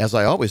 yeah. As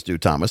I always do,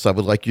 Thomas, I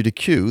would like you to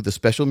cue the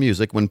special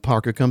music when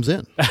Parker comes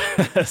in.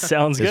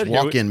 Sounds His good.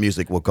 walk-in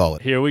music, we'll call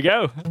it. Here we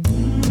go.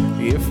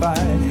 If I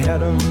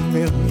had $1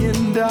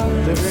 million,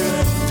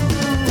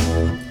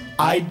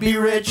 I'd be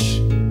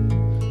rich.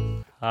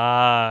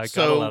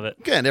 Gotta love it.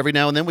 Again, every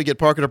now and then we get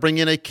Parker to bring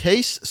in a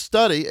case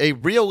study, a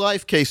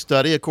real-life case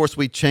study. Of course,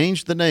 we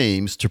changed the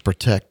names to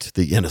protect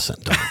the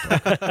innocent.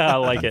 I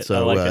like it.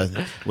 So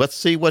let's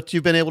see what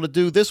you've been able to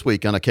do this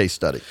week on a case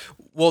study.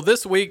 Well,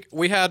 this week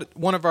we had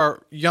one of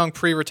our young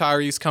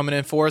pre-retirees coming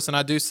in for us, and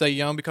I do say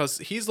young because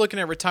he's looking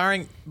at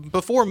retiring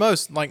before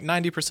most, like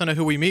 90% of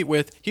who we meet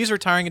with. He's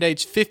retiring at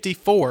age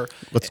 54.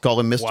 Let's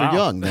call him Mr.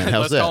 Young, then.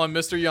 How's Let's that? call him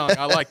Mr. Young.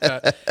 I like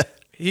that.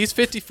 He's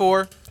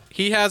 54.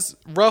 He has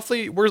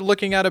roughly, we're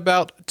looking at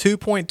about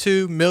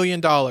 $2.2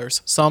 million.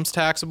 Some's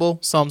taxable,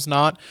 some's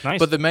not. Nice.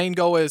 But the main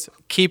goal is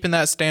keeping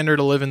that standard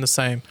of living the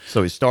same.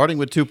 So he's starting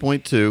with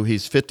 2.2.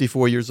 He's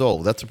 54 years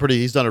old.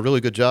 He's done a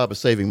really good job of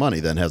saving money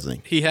then,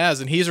 hasn't he? He has,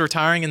 and he's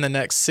retiring in the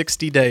next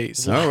 60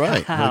 days. All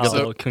right. Wow.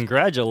 So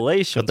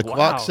Congratulations. got the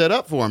clock set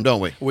up for him, don't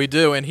we? We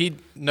do, and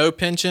no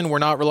pension. We're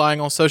not relying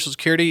on Social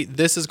Security.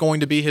 This is going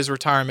to be his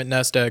retirement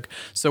nest egg.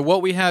 So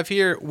what we have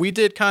here, we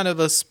did kind of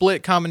a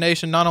split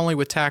combination, not only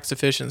with tax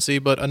efficiency,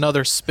 but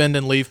another spend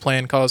and leave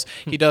plan because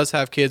he does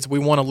have kids. We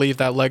want to leave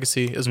that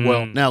legacy as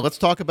well. Now, let's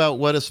talk about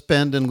what a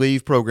spend and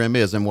leave program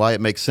is and why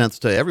it makes sense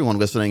to everyone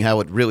listening, how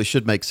it really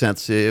should make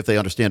sense if they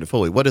understand it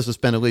fully. What is a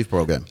spend and leave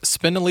program?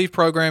 Spend and leave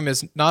program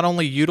is not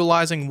only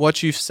utilizing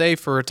what you've saved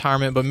for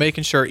retirement, but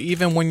making sure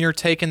even when you're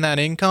taking that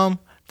income,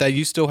 that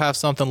you still have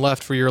something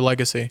left for your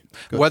legacy.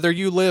 Good. Whether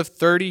you live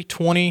 30,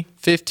 20,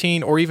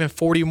 15, or even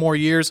 40 more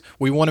years,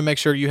 we want to make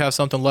sure you have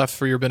something left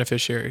for your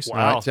beneficiaries.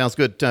 Wow. All right, sounds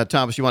good.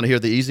 Thomas, you want to hear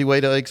the easy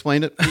way to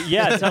explain it?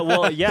 Yeah,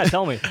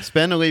 tell me.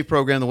 Spend and leave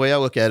program, the way I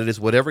look at it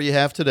is whatever you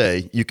have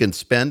today, you can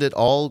spend it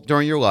all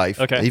during your life,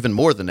 even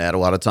more than that a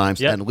lot of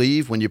times, and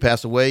leave when you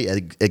pass away.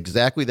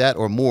 Exactly that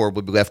or more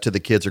will be left to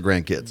the kids or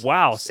grandkids.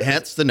 Wow.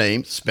 Hence the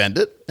name, spend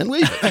it and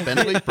leave it. Spend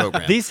and leave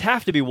program. These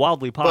have to be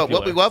wildly popular. But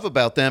what we love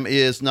about them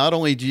is not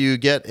only do you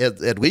get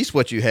at least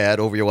what you had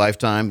over your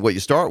lifetime, what you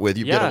start with,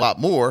 you get a lot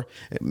more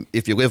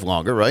if you live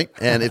longer, right?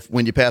 And if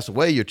when you pass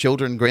away, your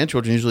children and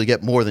grandchildren usually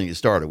get more than you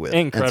started with.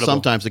 Incredible. And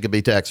sometimes it can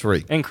be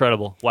tax-free.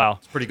 Incredible. Wow.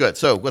 It's pretty good.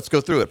 So let's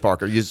go through it,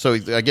 Parker. So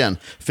again,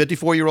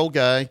 54-year-old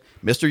guy,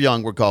 Mr.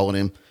 Young, we're calling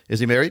him. Is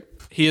he married?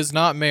 He is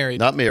not married.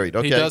 Not married.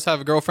 Okay. He does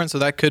have a girlfriend, so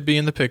that could be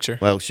in the picture.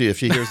 Well, if she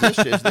hears this,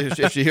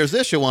 if she hears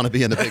this, she'll want to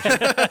be in the picture.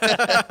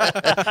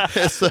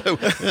 So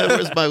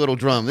where's my little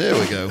drum? There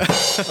we go. All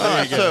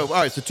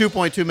right. So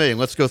 2.2 million.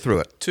 Let's go through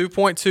it.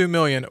 2.2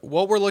 million.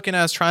 What we're looking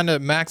at is trying to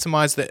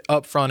maximize the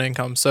upfront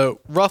income. So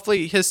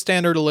roughly his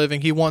standard of living,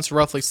 he wants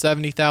roughly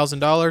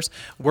 $70,000.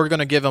 We're going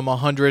to give him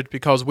 $100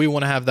 because we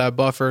want to have that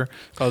buffer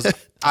because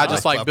I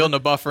just like building a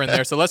buffer in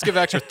there. So let's give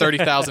extra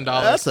 $30,000.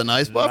 That's a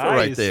nice buffer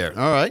right there.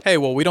 All right. Hey,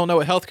 well, we don't know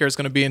what healthcare is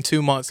going to be in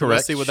 2 months. So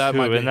let's see what that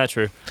might be. Isn't that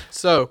true?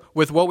 So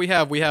with what we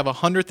have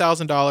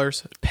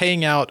 $100,000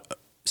 paying out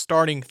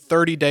starting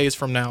 30 days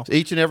from now.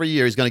 Each and every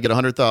year he's going to get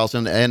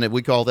 $100,000, and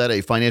we call that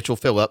a financial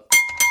fill-up.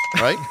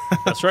 right?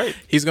 That's right.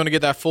 He's going to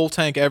get that full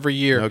tank every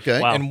year. Okay.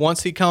 Wow. And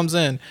once he comes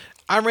in,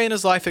 I ran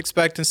his life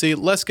expectancy.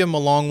 Let's give him a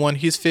long one.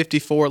 He's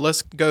 54.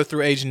 Let's go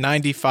through age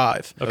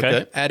 95.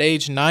 Okay. At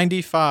age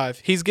 95,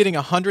 he's getting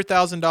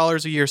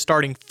 $100,000 a year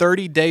starting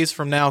 30 days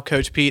from now,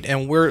 Coach Pete,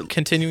 and we're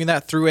continuing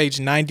that through age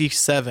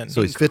 97.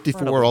 So he's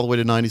 54 all the way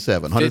to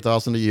 97,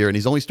 100,000 a year, and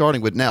he's only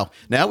starting with now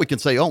we can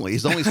say he's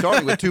only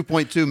starting with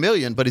 2.2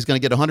 million, but he's going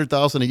to get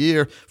 100,000 a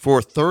year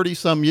for 30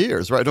 some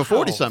years, right? Or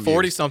 40 some years.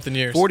 40 something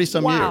years. 40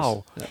 some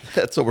Wow. years.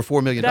 That's over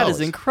 $4 million. That is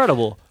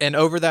incredible. And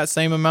over that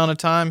same amount of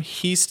time,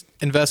 he's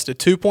invested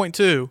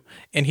 2.2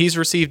 and he's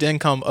received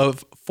income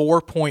of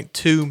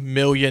 $4.2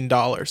 million.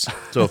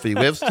 So if he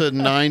lives to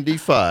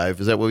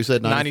 95, is that what we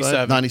said?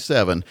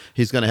 97.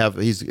 He's going to have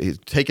he's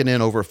taken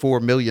in over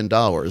 $4 million.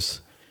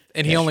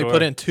 And he only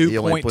put in 2.2. He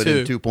only put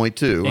in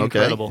 2.2.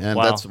 Incredible. Okay. And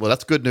Wow.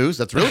 that's good news.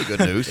 That's really good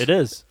news. It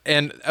is.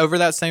 And over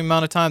that same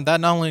amount of time,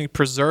 that not only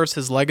preserves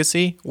his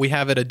legacy, we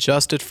have it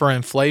adjusted for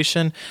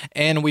inflation,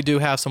 and we do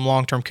have some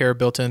long-term care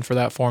built in for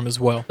that for him as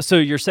well. So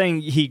you're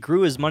saying he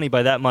grew his money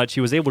by that much. He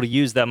was able to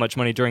use that much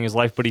money during his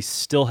life, but he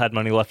still had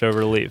money left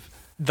over to leave.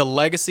 The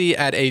legacy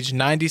at age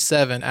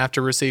 97,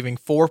 after receiving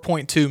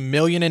 $4.2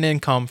 million in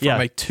income from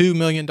a $2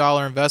 million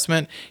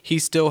investment, he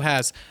still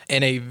has,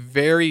 in a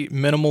very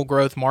minimal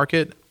growth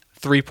market,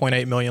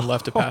 $3.8 million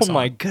left to pass on. Oh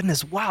my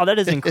goodness! Wow, that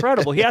is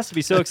incredible. He has to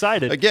be so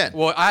excited. Again,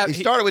 Well, he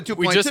started with 2.2.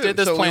 We just did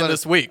this plan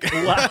this week.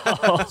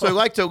 Wow. So we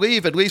like to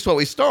leave at least what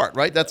we start,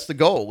 right? That's the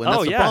goal, and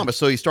that's the promise.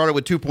 So he started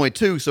with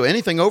 2.2. So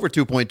anything over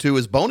 2.2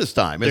 is bonus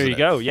time, isn't it? There you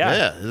go. Yeah.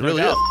 Yeah, it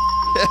really is.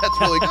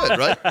 That's really good,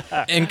 right?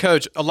 And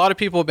Coach, a lot of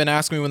people have been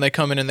asking me when they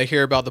come in and they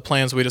hear about the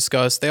plans we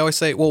discuss, they always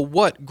say, well,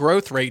 what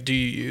growth rate do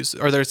you use?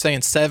 Or they're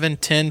saying 7,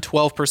 10,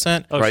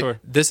 12%. Oh, Right. sure.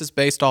 This is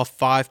based off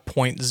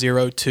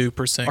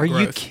 5.02% Are growth.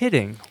 you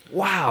kidding?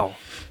 Wow.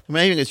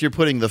 Amazing is you're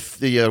putting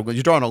you're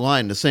drawing a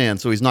line in the sand,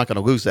 so he's not going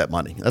to lose that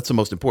money. That's the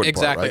most important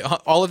Exactly. part,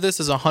 right? All of this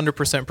is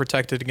 100%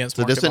 protected against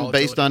So market this isn't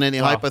based on volatility.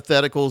 any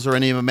hypotheticals or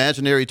any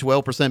imaginary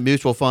 12%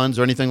 mutual funds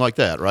or anything like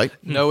that, right?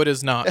 No, it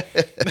is not.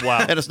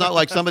 Wow. And it's not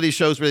like some of these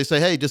shows where they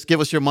say, hey, just give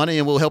us your money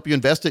and we'll help you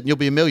invest it and you'll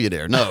be a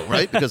millionaire. No,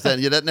 right? Because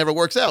that never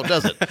works out,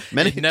 does it?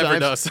 Many It never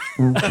times, does.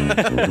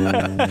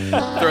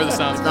 Throw the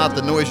sounds. It's not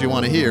the noise you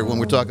want to hear when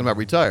we're talking about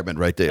retirement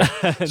right there.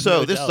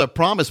 So this is a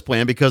promise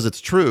plan because it's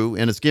true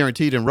and it's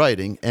guaranteed in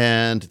writing.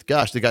 And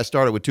gosh, the guy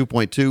started with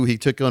 2.2. He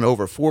took on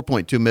over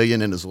 4.2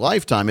 million in his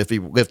lifetime if he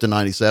lived to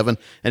 97,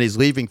 and he's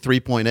leaving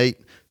 3.8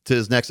 to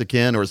his next of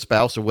kin or his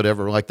spouse or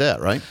whatever like that,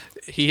 right?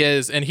 He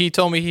is, and he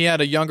told me he had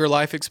a younger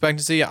life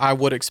expectancy. I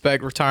would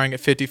expect retiring at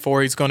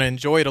 54, he's going to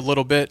enjoy it a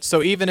little bit.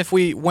 So even if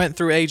we went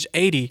through age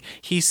 80,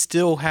 he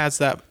still has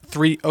that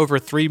over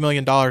 $3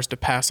 million to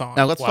pass on.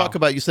 Now let's talk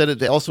about, you said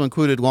it also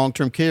included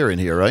long-term care in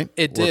here, right?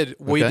 It did.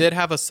 We did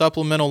have a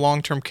supplemental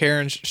long-term care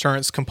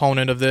insurance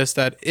component of this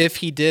that if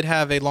he did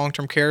have a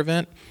long-term care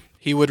event,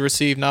 he would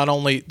receive not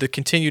only the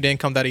continued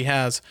income that he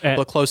has,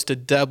 but close to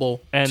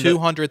double,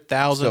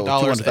 $200,000 So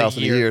 $200,000 a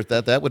year.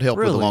 That would help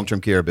with the Really?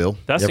 long-term care bill.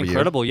 That's every year.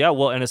 incredible. Yeah,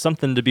 well, and it's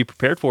something to be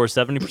prepared for.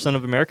 70%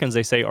 of Americans,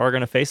 they say, are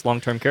going to face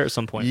long-term care at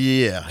some point.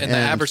 Yeah. And the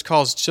average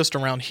cost just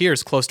around here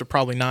is close to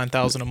probably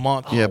 $9,000 a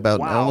month. Yeah,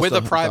 about almost with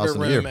a private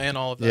 100,000 a year. room and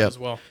all of that Yeah. as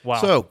well.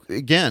 Wow. So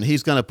again,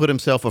 he's going to put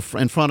himself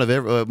in front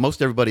of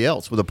most everybody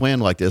else with a plan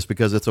like this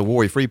because it's a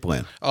worry-free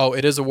plan. Oh,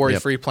 it is a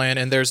worry-free plan,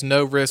 and there's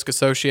no risk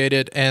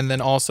associated. And then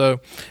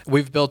also,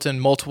 we've built in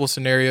multiple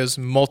scenarios,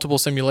 multiple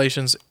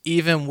simulations.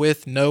 Even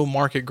with no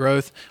market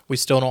growth, we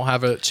still don't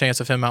have a chance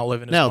of him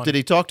outliving his Now, money. did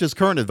he talk to his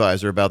current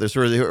advisor about this,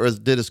 or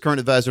did his current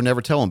advisor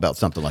never tell him about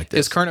something like this?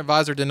 His current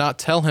advisor did not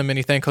tell him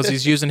anything because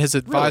he's using his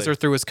advisor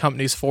through his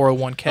company's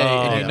 401k,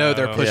 and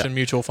they're pushing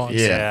mutual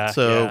funds. Yeah.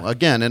 So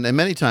again, and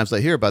many times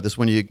I hear about this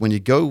when you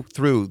go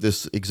through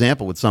this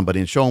example with somebody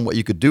and show them what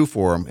you could do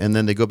for them, and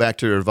then they go back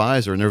to their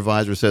advisor, and their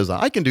advisor says,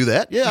 "I can do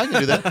that. Yeah, I can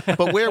do that."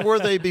 But where were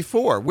they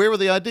before? Where were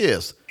the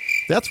ideas?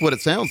 That's what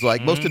it sounds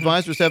like. Most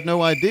advisors have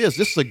no ideas.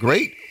 This is a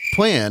great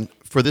plan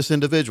for this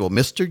individual,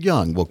 Mr.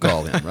 Young, we'll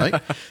call him,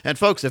 right? And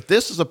folks, if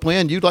this is a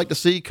plan you'd like to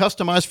see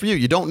customized for you,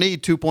 you don't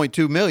need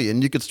 2.2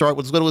 million. You could start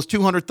with as little as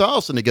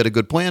 200,000 to get a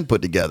good plan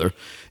put together.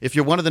 If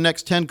you're one of the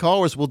next 10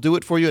 callers, we'll do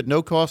it for you at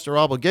no cost or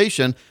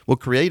obligation. We'll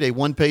create a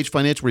one-page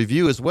financial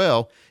review as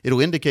well.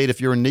 It'll indicate if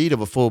you're in need of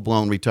a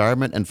full-blown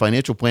retirement and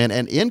financial plan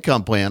and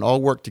income plan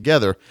all work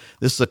together.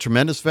 This is a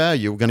tremendous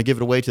value. We're going to give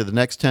it away to the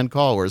next 10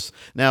 callers.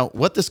 Now,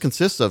 what this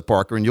consists of,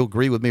 Parker, and you'll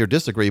agree with me or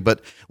disagree, but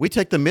we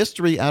take the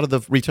mystery out of the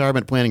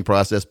retirement planning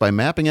process by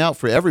mapping out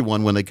for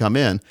everyone when they come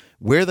in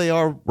where they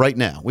are right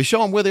now. We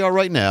show them where they are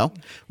right now.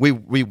 We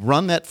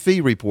run that fee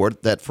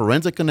report, that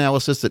forensic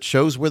analysis that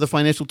shows where the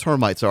financial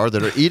termites are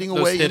that are eating Those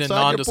away hidden,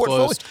 inside your portfolio.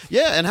 non-disclosed.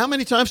 Yeah, and how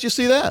many times do you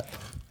see that?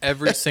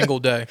 every single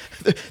day.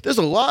 There's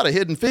a lot of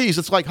hidden fees.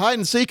 It's like hide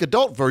and seek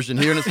adult version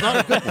here, and it's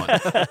not a good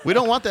one. We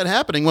don't want that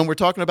happening when we're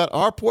talking about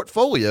our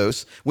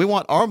portfolios. We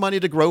want our money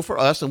to grow for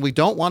us, and we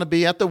don't want to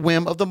be at the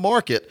whim of the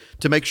market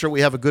to make sure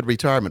we have a good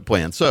retirement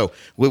plan. So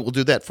we will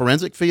do that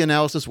forensic fee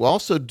analysis. We'll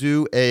also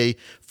do a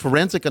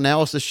forensic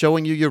analysis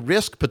showing you your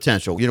risk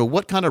potential.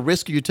 What kind of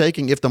risk are you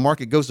taking if the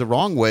market goes the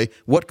wrong way?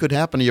 What could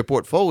happen to your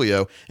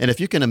portfolio? And if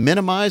you can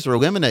minimize or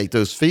eliminate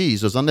those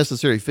fees, those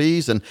unnecessary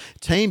fees, and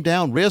tame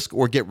down risk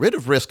or get rid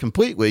of risk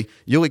completely,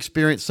 you'll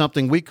experience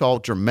something we call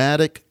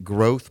dramatic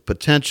growth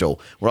potential.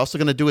 We're also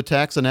going to do a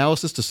tax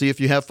analysis to see if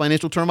you have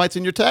financial termites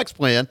in your tax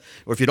plan,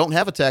 or if you don't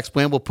have a tax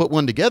plan, we'll put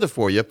one together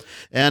for you.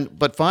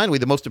 But finally,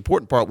 the most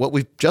important part, what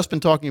we've just been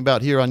talking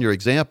about here on your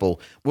example,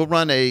 we'll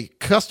run a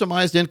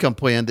customized income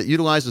plan that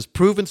utilizes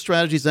proven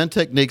strategies and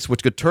techniques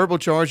which could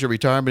turbocharge your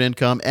retirement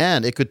income,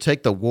 and it could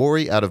take the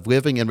worry out of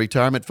living in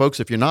retirement. Folks,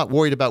 if you're not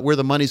worried about where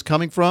the money's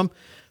coming from,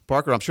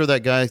 Parker, I'm sure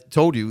that guy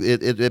told you,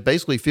 it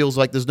basically feels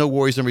like there's no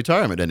worries in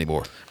retirement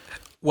anymore.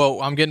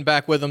 Well, I'm getting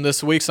back with him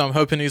this week, so I'm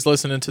hoping he's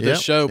listening to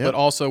this show. But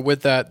also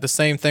with that, the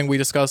same thing we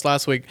discussed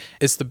last week,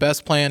 it's the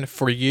best plan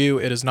for you.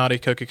 It is not a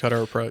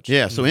cookie-cutter approach.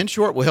 Yeah, so in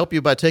short, we'll help you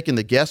by taking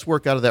the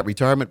guesswork out of that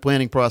retirement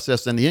planning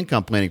process and the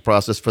income planning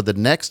process for the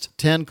next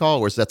 10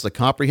 callers. That's a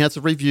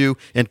comprehensive review,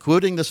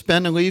 including the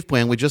spend and leave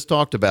plan we just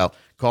talked about.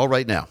 Call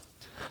right now.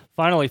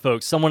 Finally,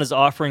 folks, someone is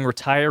offering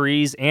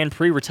retirees and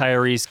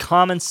pre-retirees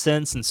common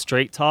sense and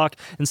straight talk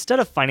instead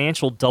of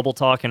financial double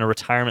talk and a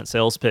retirement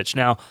sales pitch.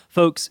 Now,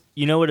 folks,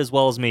 you know it as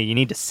well as me. You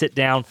need to sit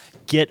down,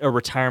 get a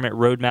retirement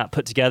roadmap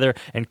put together,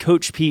 and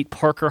Coach Pete,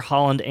 Parker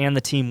Holland, and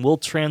the team will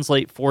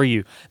translate for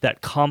you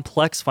that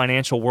complex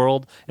financial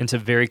world into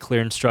very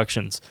clear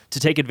instructions. To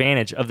take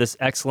advantage of this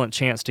excellent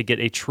chance to get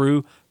a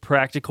true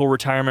practical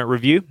retirement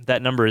review,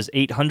 that number is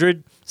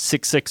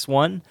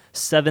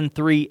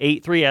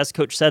 800-661-7383. As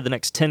Coach said, the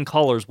next 10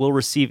 callers will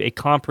receive a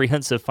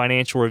comprehensive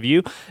financial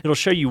review. It'll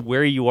show you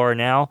where you are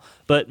now,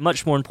 but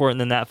much more important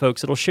than that,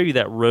 folks, it'll show you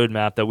that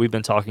roadmap that we've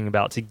been talking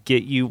about to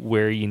get you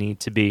where you need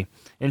to be.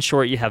 In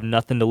short, you have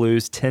nothing to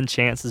lose, 10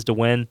 chances to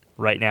win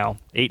right now.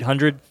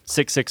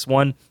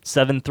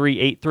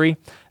 800-661-7383.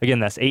 Again,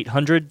 that's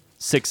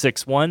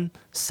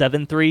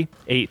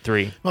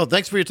 800-661-7383. Well,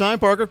 thanks for your time,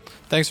 Parker.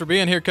 Thanks for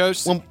being here,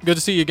 Coach. Well, good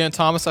to see you again,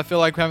 Thomas. I feel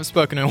like we haven't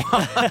spoken in a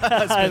while.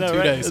 It's been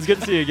 2 days. It's good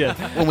to see you again.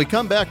 When we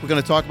come back, we're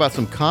going to talk about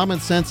some common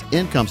sense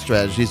income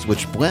strategies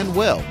which blend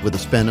well with the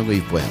spend and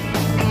leave plan.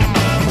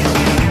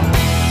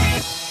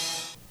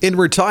 In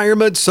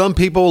retirement, some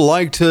people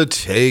like to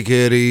take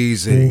it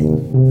easy.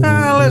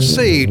 Let's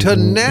see, to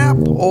nap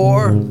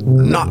or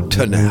not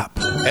to nap.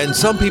 And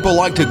some people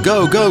like to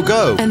go, go,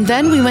 go. And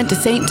then we went to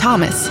St.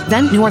 Thomas,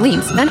 then New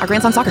Orleans, then our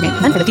grandson's soccer game,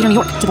 then for the Theater New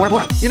York to Bora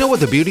Bora. You know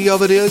what the beauty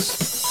of it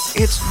is?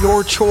 It's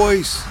your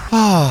choice.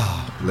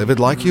 Live it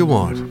like you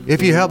want.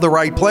 If you have the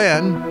right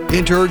plan,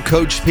 enter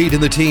Coach Pete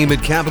and the team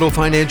at Capital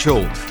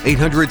Financial,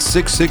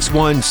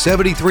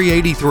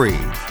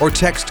 800-661-7383, or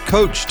text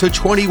COACH to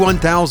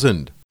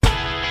 21,000.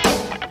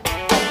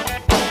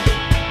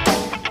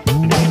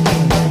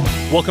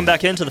 Welcome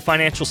back into the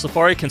Financial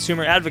Safari.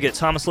 Consumer advocate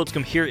Thomas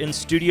Lipscomb here in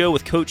studio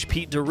with Coach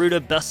Pete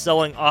D'Arruda,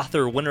 best-selling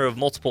author, winner of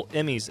multiple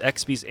Emmys,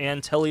 EXPYs,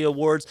 and Telly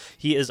Awards.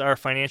 He is our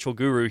financial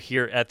guru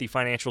here at the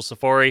Financial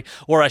Safari,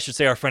 or I should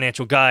say our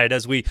financial guide,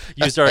 as we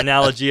used our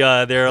analogy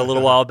there a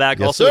little while back.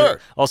 Yes, sir.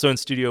 Also in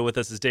studio with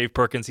us is Dave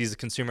Perkins. He's a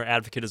consumer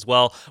advocate as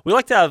well. We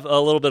like to have a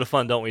little bit of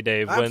fun, don't we,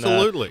 Dave?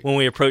 Absolutely. When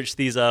we approach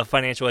these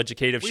financial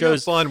educative We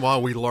shows. have fun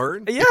while we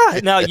learn.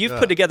 Yeah. Now, you've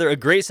put together a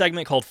great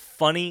segment called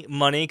Funny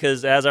Money,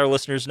 because as our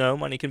listeners know,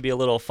 money can be a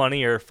little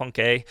funny or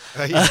funky.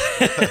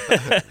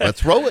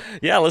 Let's roll it.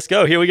 Yeah, let's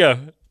go. Here we go.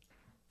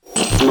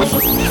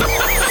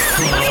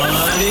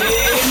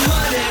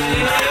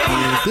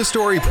 This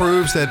story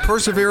proves that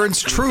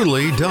perseverance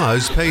truly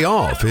does pay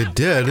off. It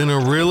did in a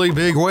really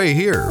big way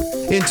here.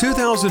 In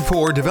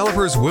 2004,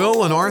 developers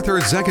Will and Arthur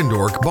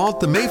Zeckendorf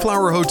bought the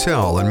Mayflower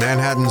Hotel in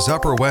Manhattan's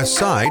Upper West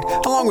Side,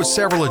 along with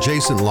several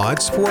adjacent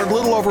lots, for a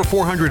little over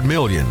 $400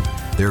 million.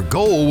 Their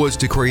goal was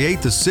to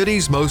create the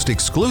city's most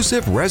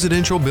exclusive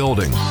residential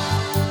building.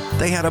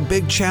 They had a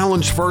big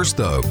challenge first,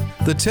 though.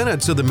 The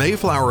tenants of the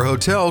Mayflower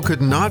Hotel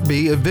could not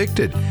be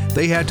evicted.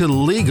 They had to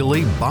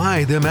legally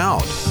buy them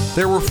out.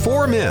 There were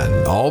 4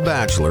 men, all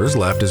bachelors,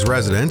 left as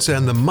residents,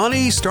 and the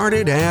money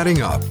started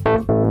adding up.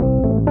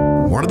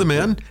 One of the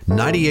men,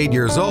 98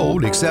 years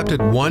old, accepted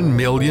 $1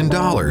 million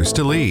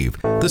to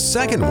leave. The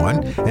second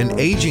one, an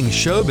aging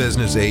show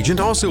business agent,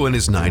 also in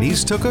his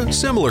 90s, took a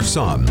similar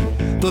sum.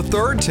 The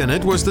third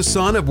tenant was the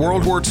son of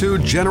World War II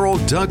General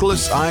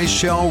Douglas I.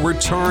 Shell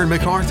Return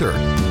MacArthur.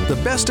 The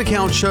best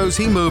account shows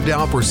he moved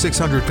out for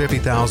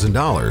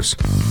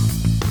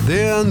 $650,000.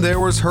 Then there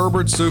was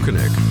Herbert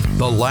Sukenik,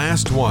 the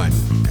last one,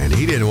 and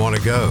he didn't want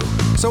to go.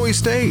 So he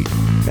stayed,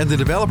 and the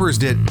developers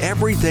did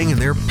everything in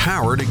their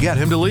power to get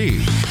him to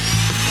leave.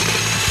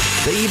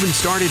 They even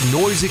started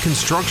noisy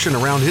construction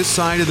around his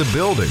side of the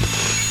building,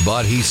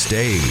 but he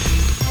stayed.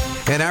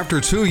 And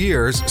after 2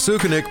 years,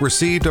 Sukenik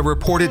received a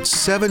reported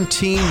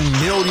 $17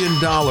 million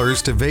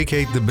to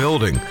vacate the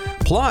building.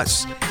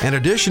 plus an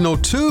additional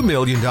 $2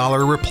 million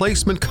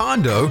replacement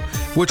condo,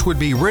 which would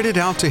be rented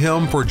out to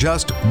him for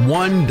just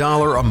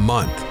 $1 a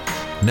month.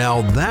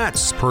 Now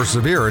that's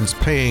perseverance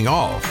paying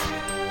off.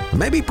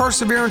 Maybe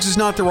perseverance is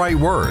not the right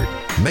word.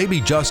 Maybe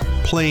just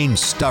plain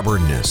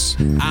stubbornness.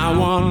 I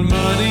want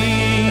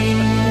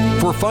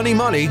money. For Funny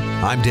Money,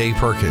 I'm Dave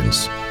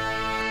Perkins.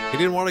 He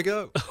didn't want to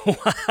go.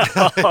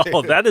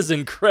 Wow, that is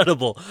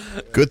incredible.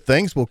 Good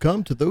things will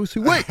come to those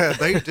who wait.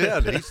 They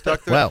did. He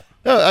stuck there. Wow.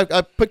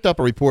 I picked up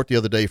a report the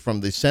other day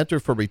from the Center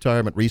for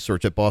Retirement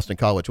Research at Boston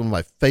College, one of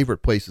my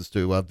favorite places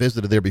to. I've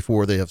visited there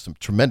before. They have some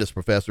tremendous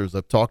professors.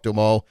 I've talked to them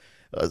all.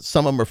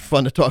 Some of them are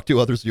fun to talk to.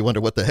 Others, you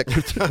wonder what the heck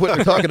what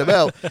they're talking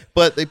about.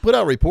 But they put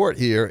out a report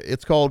here.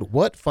 It's called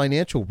 "What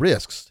Financial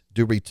Risks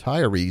Do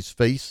Retirees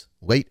Face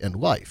Late in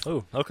Life?"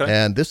 Oh, okay.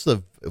 And this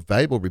is a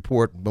valuable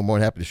report. I'm more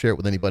than happy to share it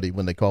with anybody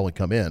when they call and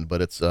come in.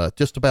 But it's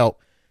just about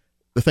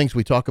the things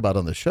we talk about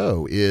on the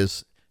show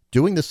is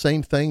doing the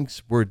same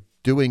things we're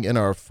doing in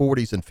our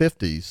 40s and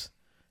 50s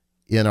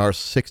in our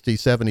 60s,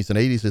 70s, and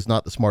 80s is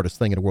not the smartest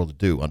thing in the world to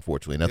do,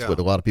 unfortunately. And that's what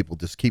a lot of people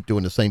just keep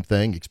doing the same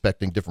thing,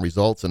 expecting different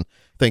results, and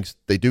thinks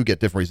they do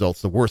get different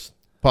results, the worst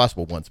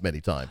possible ones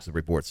many times, the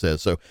report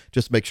says. So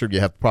just make sure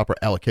you have proper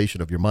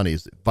allocation of your money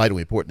is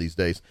vitally important these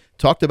days.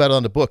 Talked about it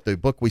on the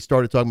book we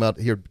started talking about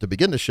here to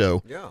begin the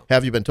show. Yeah.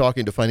 Have You Been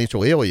Talking to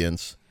Financial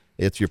Aliens?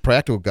 It's your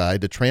practical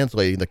guide to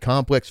translating the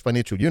complex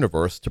financial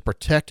universe to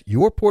protect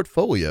your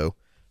portfolio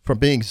from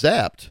being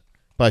zapped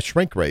by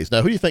shrink rays.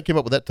 Now, who do you think came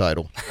up with that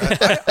title?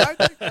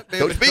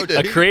 Coach Pete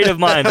did. A creative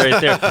mind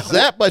right there.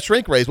 Zapped by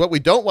shrink rays. What we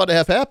don't want to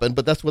have happen,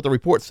 but that's what the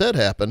report said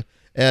happened.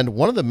 And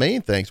one of the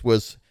main things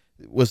was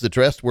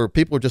addressed where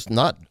people are just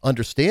not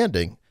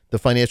understanding the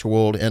financial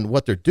world and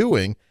what they're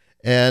doing.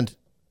 And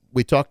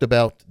we talked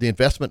about the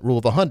investment rule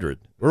of 100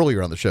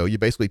 earlier on the show. You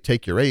basically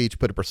take your age,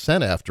 put a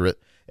percent after it,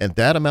 and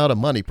that amount of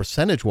money,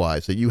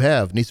 percentage-wise, that you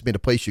have needs to be in a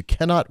place you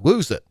cannot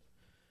lose it.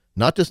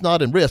 Not just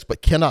not in risk,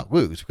 but cannot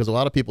lose. Because a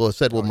lot of people have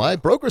said, well, my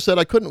broker said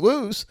I couldn't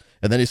lose.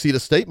 And then you see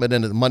the statement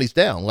and the money's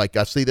down. Like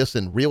I see this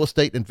in real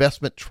estate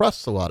investment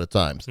trusts a lot of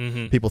times.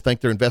 Mm-hmm. People think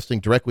they're investing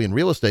directly in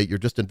real estate. You're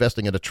just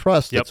investing in a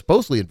trust that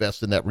supposedly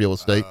invests in that real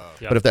estate.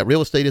 But if that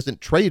real estate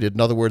isn't traded, in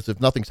other words, if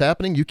nothing's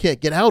happening, you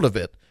can't get out of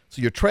it. So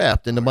you're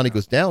trapped and the money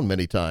goes down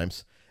many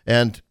times.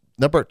 And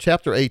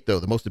chapter 8, though,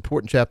 the most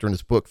important chapter in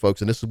this book, folks,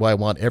 and this is why I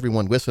want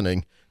everyone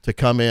listening to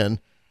come in,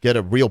 get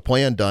a real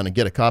plan done and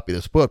get a copy of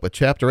this book. But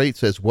chapter 8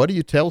 says, what do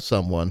you tell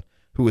someone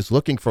who is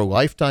looking for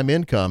lifetime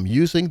income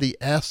using the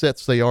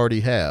assets they already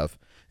have?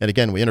 And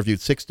again, we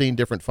interviewed 16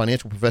 different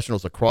financial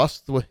professionals across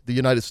the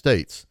United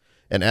States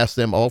and asked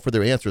them all for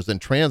their answers and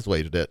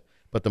translated it.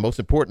 But the most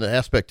important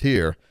aspect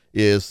here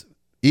is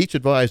each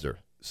advisor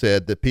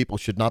said that people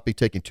should not be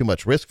taking too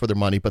much risk for their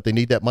money, but they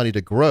need that money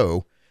to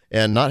grow.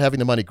 And not having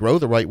the money grow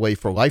the right way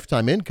for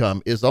lifetime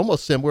income is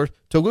almost similar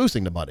to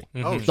losing the money.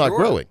 Mm-hmm. It's not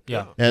growing.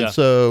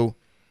 So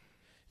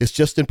it's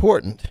just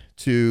important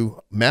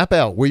to map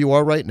out where you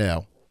are right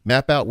now,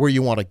 map out where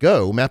you want to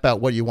go, map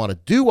out what you want to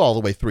do all the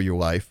way through your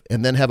life,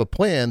 and then have a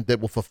plan that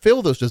will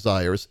fulfill those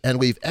desires and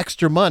leave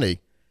extra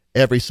money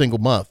every single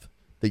month,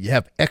 that you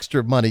have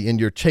extra money in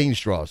your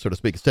change drawer, so to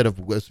speak. Instead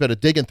of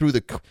digging through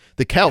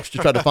the couch to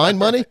try to find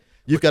money,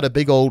 you've got a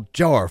big old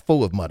jar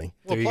full of money.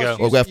 Well, there you go.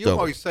 Or leftover. You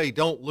always say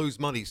don't lose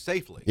money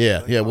safely.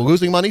 Yeah. Well,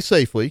 losing money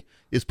safely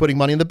is putting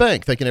money in the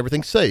bank, thinking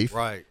everything's safe.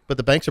 Right. But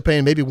the banks are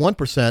paying maybe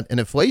 1%, and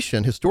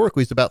inflation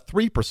historically is about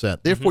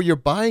 3%. Therefore, your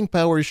buying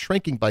power is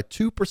shrinking by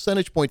 2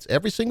 percentage points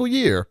every single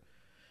year.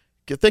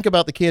 Think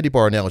about the candy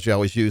bar analogy I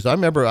always use. I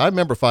remember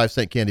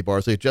 5-cent candy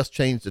bars. They had just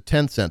changed to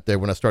 10-cent there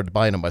when I started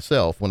buying them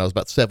myself when I was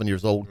about 7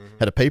 years old,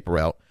 had a paper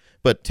route.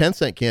 But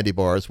 10-cent candy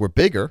bars were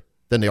bigger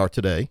than they are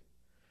today.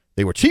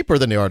 They were cheaper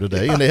than they are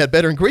today, and they had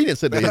better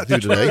ingredients than they do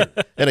today.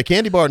 And a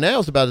candy bar now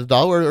is about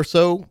 $1 or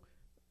so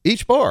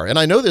each bar. And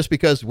I know this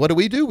because what do?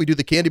 We do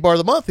the candy bar of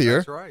the month here.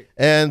 That's right.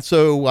 And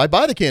so I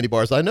buy the candy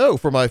bars. I know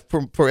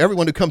for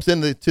everyone who comes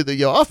in to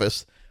the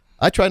office,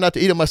 I try not to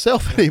eat them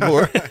myself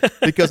anymore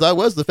because I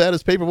was the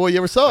fattest paper boy you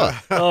ever saw.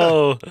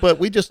 Oh. But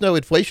we just know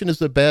inflation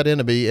is a bad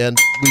enemy, and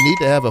we need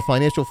to have a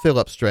financial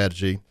fill-up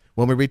strategy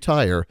when we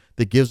retire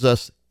that gives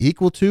us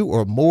equal to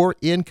or more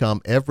income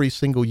every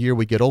single year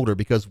we get older,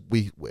 because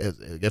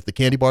if the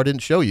candy bar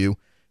didn't show you,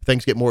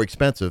 things get more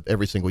expensive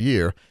every single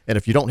year. And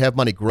if you don't have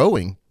money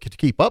growing to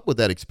keep up with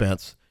that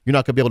expense, you're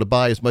not going to be able to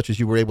buy as much as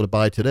you were able to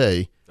buy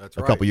today. That's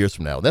a couple years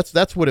from now.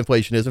 That's what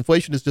inflation is.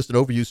 Inflation is just an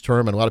overused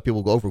term, and a lot of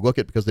people overlook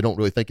it because they don't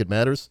really think it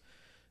matters.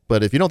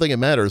 But if you don't think it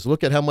matters,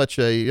 look at how much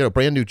a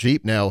brand new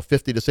Jeep now,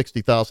 $50,000 to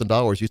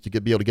 $60,000, used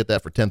to be able to get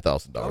that for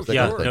 $10,000.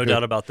 Yeah, no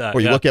doubt about that.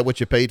 Or you look at what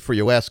you paid for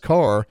your last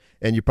car,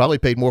 and you probably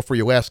paid more for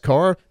your last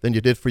car than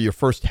you did for your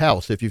first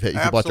house if you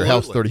bought your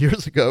house 30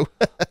 years ago.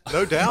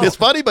 No doubt. It's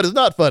funny, but it's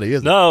not funny,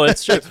 is it? No,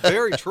 it's true. It's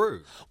very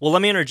true. Well,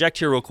 let me interject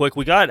here real quick.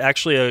 We got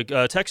actually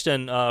a text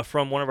in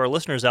from one of our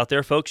listeners out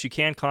there. Folks, you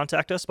can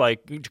contact us by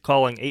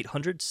calling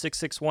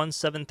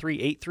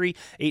 800-661-7383,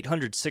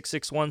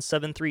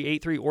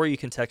 800-661-7383, or you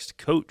can text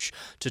Coach Coach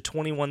to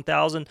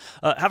 21,000.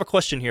 Have a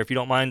question here, if you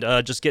don't mind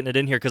just getting it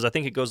in here, because I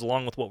think it goes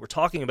along with what we're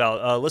talking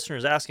about.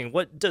 Listeners asking,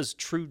 what does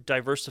true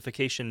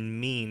diversification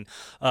mean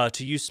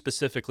to you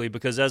specifically?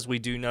 Because as we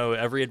do know,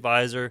 every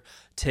advisor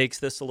takes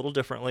this a little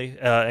differently,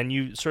 and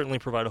you certainly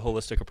provide a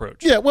holistic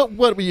approach. Yeah, well,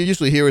 what we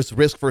usually hear is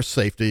risk versus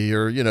safety,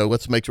 or,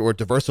 let's make sure we're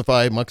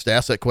diversify amongst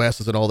asset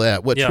classes and all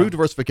that. What true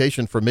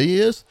diversification for me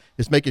is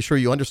making sure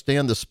you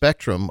understand the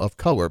spectrum of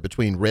color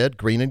between red,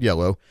 green, and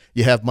yellow.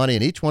 You have money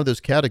in each one of those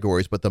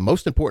categories, but the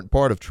most important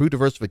part of true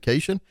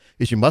diversification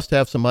is you must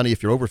have some money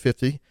if you're over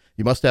 50.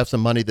 You must have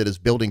some money that is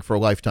building for a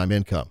lifetime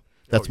income.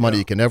 That's money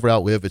you can never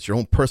outlive. It's your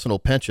own personal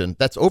pension.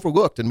 That's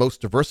overlooked in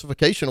most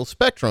diversificational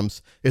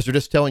spectrums, is they're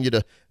just telling you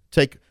to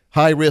take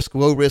high risk,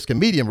 low risk, and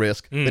medium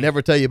risk. They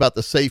never tell you about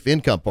the safe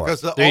income part.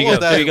 Because all of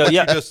that, what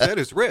you just said,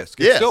 is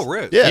risk. It's still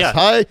risk. Yes,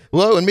 high,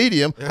 low, and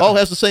medium all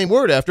has the same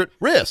word after it,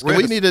 risk. And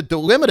we need to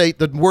eliminate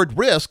the word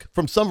risk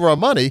from some of our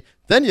money.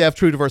 Then you have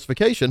true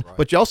diversification,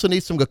 but you also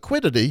need some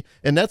liquidity,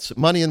 and that's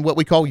money in what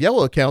we call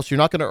yellow accounts. You're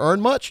not going to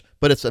earn much,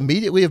 but it's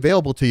immediately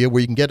available to you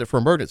where you can get it for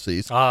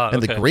emergencies.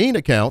 And the green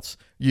accounts,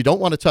 you don't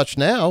want to touch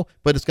now,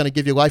 but it's going to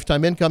give you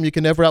lifetime income you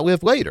can never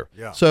outlive later.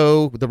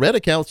 So the red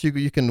accounts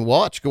you can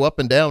watch go up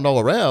and down all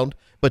around,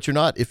 but you're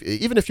not,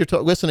 even if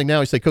you're listening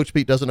now, you say, Coach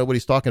Pete doesn't know what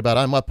he's talking about.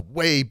 I'm up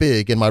way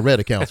big in my red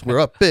accounts. We're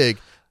up big.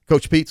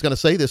 Coach Pete's going to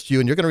say this to you,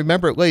 and you're going to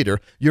remember it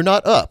later. You're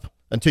not up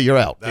until you're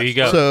out. There you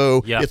go.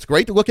 So it's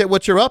great to look at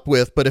what you're up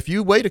with, but if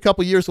you wait a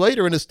couple years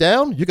later and it's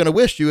down, you're going to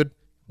wish you had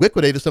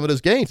liquidated some of those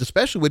gains,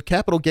 especially with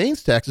capital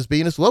gains taxes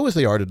being as low as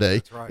they are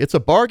today. It's a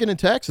bargain in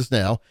taxes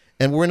now,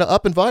 and we're in an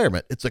up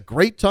environment. It's a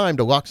great time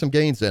to lock some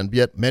gains in,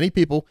 yet many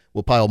people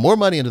will pile more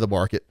money into the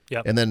market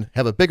and then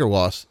have a bigger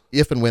loss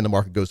if and when the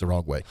market goes the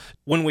wrong way.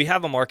 When we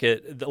have a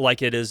market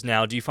like it is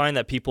now, do you find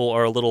that people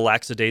are a little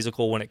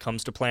lackadaisical when it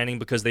comes to planning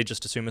because they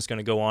just assume it's going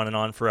to go on and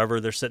on forever?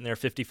 They're sitting there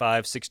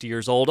 55, 60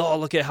 years old. Oh,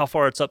 look at how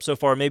far it's up so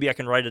far. Maybe I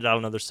can write it out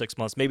another 6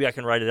 months. Maybe I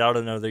can write it out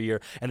another year.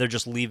 And they're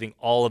just leaving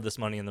all of this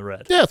money in the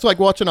red. Yeah, it's like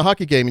watching a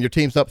hockey game and your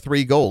team's up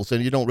 3 goals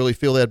and you don't really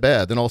feel that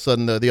bad. Then all of a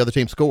sudden the other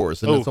team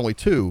scores and it's only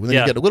 2. And then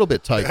you get a little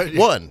bit tight.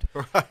 1.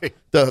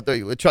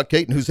 The Chuck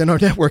Caton, who's in our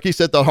network, he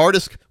said the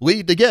hardest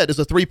lead to get is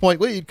a 3-point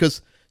lead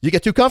because you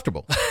get too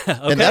comfortable.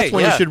 And that's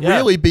when you should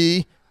really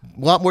be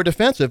a lot more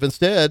defensive.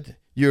 Instead,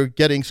 you're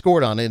getting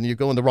scored on and you're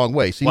going the wrong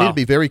way. So you need to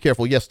be very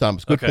careful. Yes,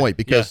 Thomas, good point,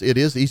 because it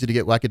is easy to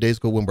get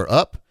lackadaisical when we're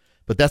up,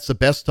 but that's the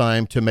best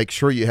time to make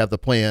sure you have the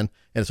plan,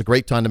 and it's a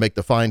great time to make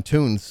the fine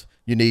tunes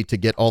you need to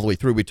get all the way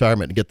through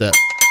retirement and get that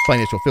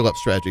financial fill-up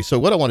strategy. So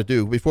what I want to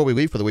do before we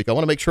leave for the week, I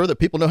want to make sure that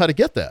people know how to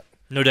get that.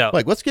 No doubt.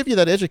 Like, let's give you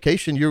that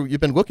education you've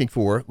been looking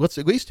for. Let's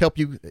at least help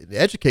you,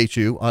 educate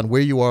you on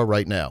where you are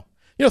right now.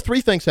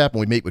 3 things happen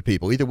when we meet with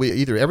people.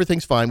 Either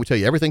everything's fine, we tell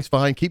you everything's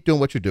fine, keep doing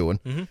what you're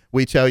doing. Mm-hmm.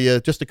 We tell you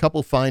just a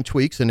couple fine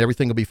tweaks and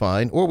everything will be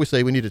fine. Or we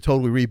say we need to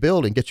totally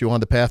rebuild and get you on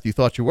the path you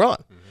thought you were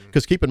on.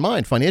 Because keep in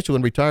mind, financial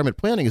and retirement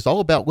planning is all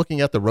about looking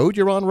at the road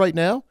you're on right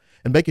now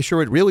and making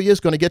sure it really is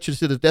going to get you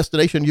to the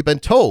destination you've been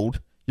told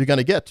you're going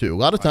to get to. A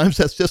lot of times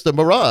that's just a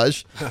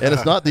mirage, and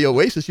it's not the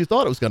oasis you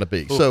thought it was going to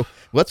be. So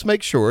let's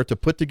make sure to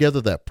put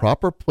together that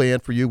proper plan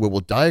for you where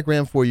we'll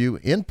diagram for you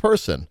in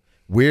person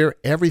where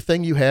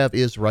everything you have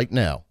is right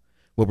now.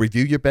 We'll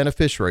review your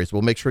beneficiaries.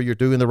 We'll make sure you're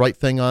doing the right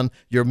thing on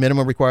your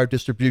minimum required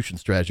distribution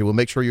strategy. We'll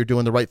make sure you're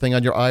doing the right thing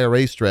on your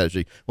IRA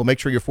strategy. We'll make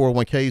sure your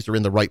 401ks are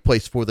in the right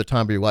place for the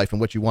time of your life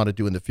and what you want to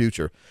do in the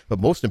future. But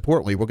most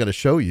importantly, we're going to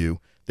show you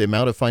the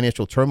amount of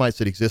financial termites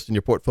that exist in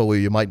your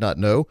portfolio you might not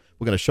know.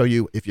 We're going to show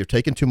you, if you're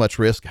taking too much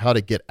risk, how to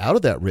get out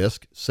of that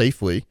risk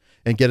safely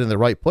and get in the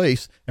right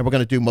place. And we're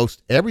going to do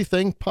most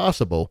everything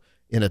possible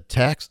in a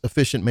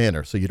tax-efficient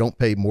manner so you don't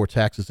pay more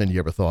taxes than you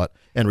ever thought,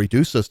 and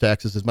reduce those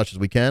taxes as much as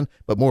we can,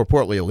 but more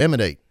importantly,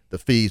 eliminate the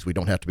fees we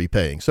don't have to be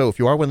paying. So if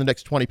you are one of the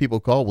next 20 people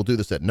call, we'll do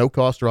this at no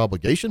cost or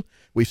obligation.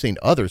 We've seen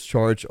others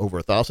charge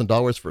over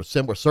 $1,000 for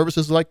similar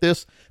services like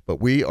this, but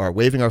we are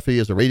waiving our fee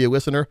as a radio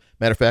listener.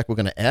 Matter of fact, we're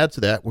going to add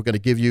to that. We're going to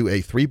give you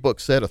a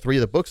 3-book set of 3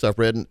 of the books I've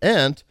read,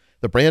 and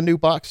the brand new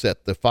box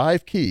set, The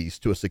 5 Keys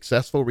to a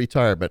Successful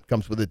Retirement,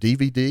 comes with a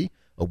DVD,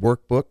 a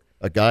workbook,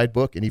 a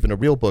guidebook, and even a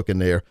real book in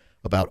there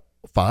about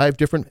 5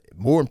 different,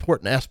 more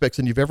important aspects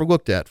than you've ever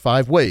looked at,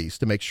 5 ways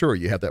to make sure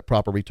you have that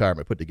proper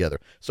retirement put together.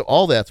 So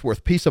all that's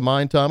worth peace of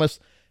mind,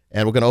 Thomas,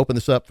 and we're going to open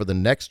this up for the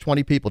next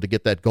 20 people to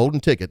get that golden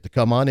ticket to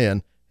come on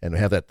in and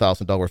have that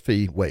 $1,000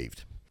 fee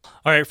waived.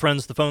 All right,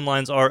 friends, the phone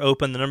lines are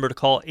open. The number to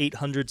call,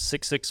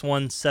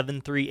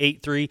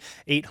 800-661-7383,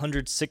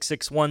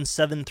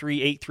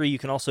 800-661-7383. You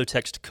can also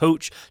text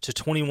COACH to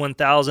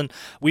 21,000.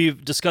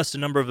 We've discussed a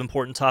number of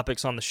important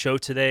topics on the show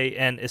today,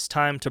 and it's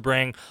time to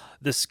bring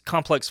this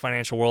complex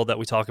financial world that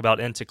we talk about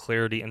into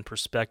clarity and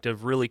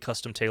perspective, really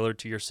custom tailored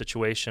to your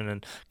situation.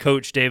 And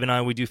Coach Dave and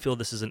I, we do feel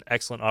this is an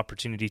excellent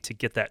opportunity to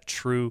get that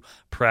true,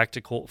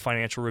 practical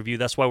financial review.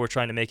 That's why we're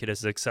trying to make it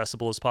as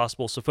accessible as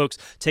possible. So folks,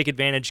 take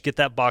advantage, get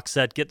that box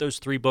set, get those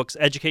 3 books,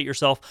 educate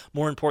yourself.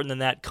 More important than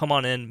that, come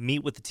on in,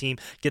 meet with the team,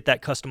 get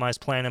that customized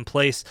plan in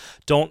place.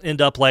 Don't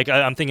end up like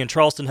I'm thinking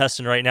Charleston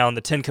Heston right now in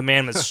the 10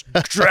 Commandments,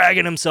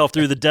 dragging himself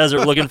through the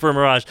desert looking for a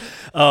mirage.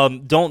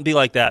 Don't be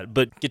like that,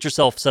 but get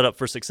yourself set up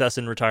for success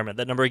in retirement.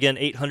 That number again,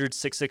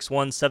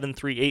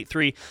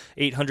 800-661-7383,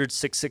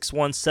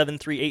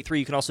 800-661-7383.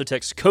 You can also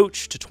text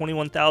COACH to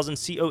 21000,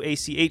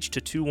 COACH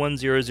to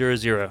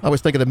 21000. I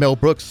was thinking of Mel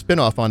Brooks'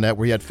 spinoff on that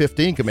where he had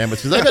 15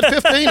 commandments. I got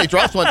 15. He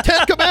drops one,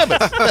 10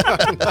 commandments.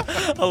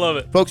 I love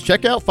it. Folks,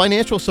 check out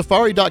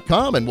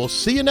financialsafari.com, and we'll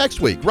see you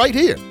next week right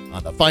here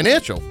on the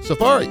Financial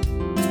Safari.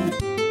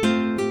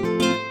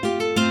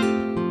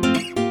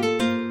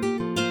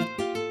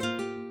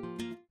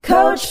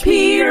 Coach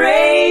P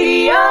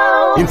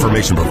Radio.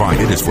 Information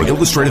provided is for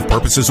illustrative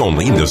purposes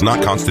only and does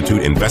not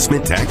constitute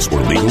investment, tax, or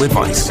legal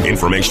advice.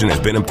 Information has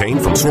been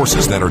obtained from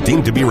sources that are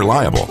deemed to be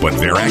reliable, but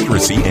their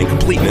accuracy and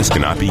completeness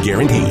cannot be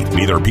guaranteed.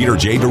 Neither Peter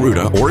J.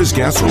 D'Arruda or his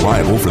guests are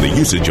liable for the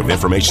usage of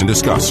information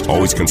discussed.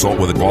 Always consult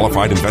with a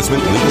qualified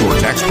investment, legal, or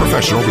tax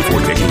professional before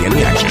taking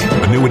any action.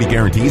 Annuity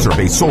guarantees are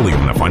based solely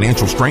on the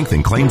financial strength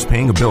and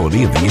claims-paying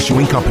ability of the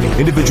issuing company.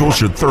 Individuals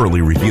should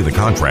thoroughly review the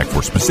contract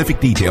for specific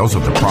details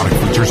of the product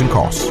features and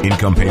costs.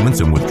 Income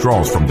payments and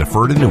withdrawals from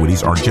deferred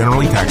annuities are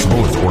generally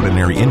taxable as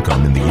ordinary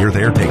income in the year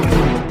they are taken.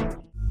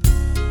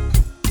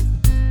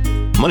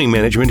 Money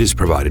management is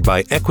provided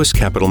by Equus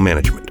Capital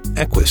Management.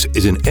 Equus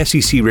is an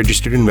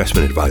SEC-registered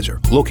investment advisor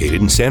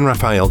located in San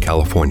Rafael,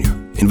 California.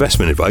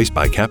 Investment advice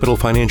by Capital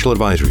Financial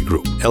Advisory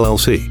Group,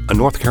 LLC, a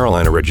North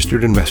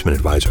Carolina-registered investment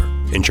advisor.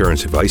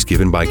 Insurance advice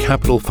given by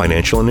Capital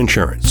Financial and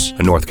Insurance,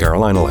 a North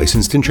Carolina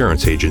licensed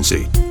insurance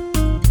agency.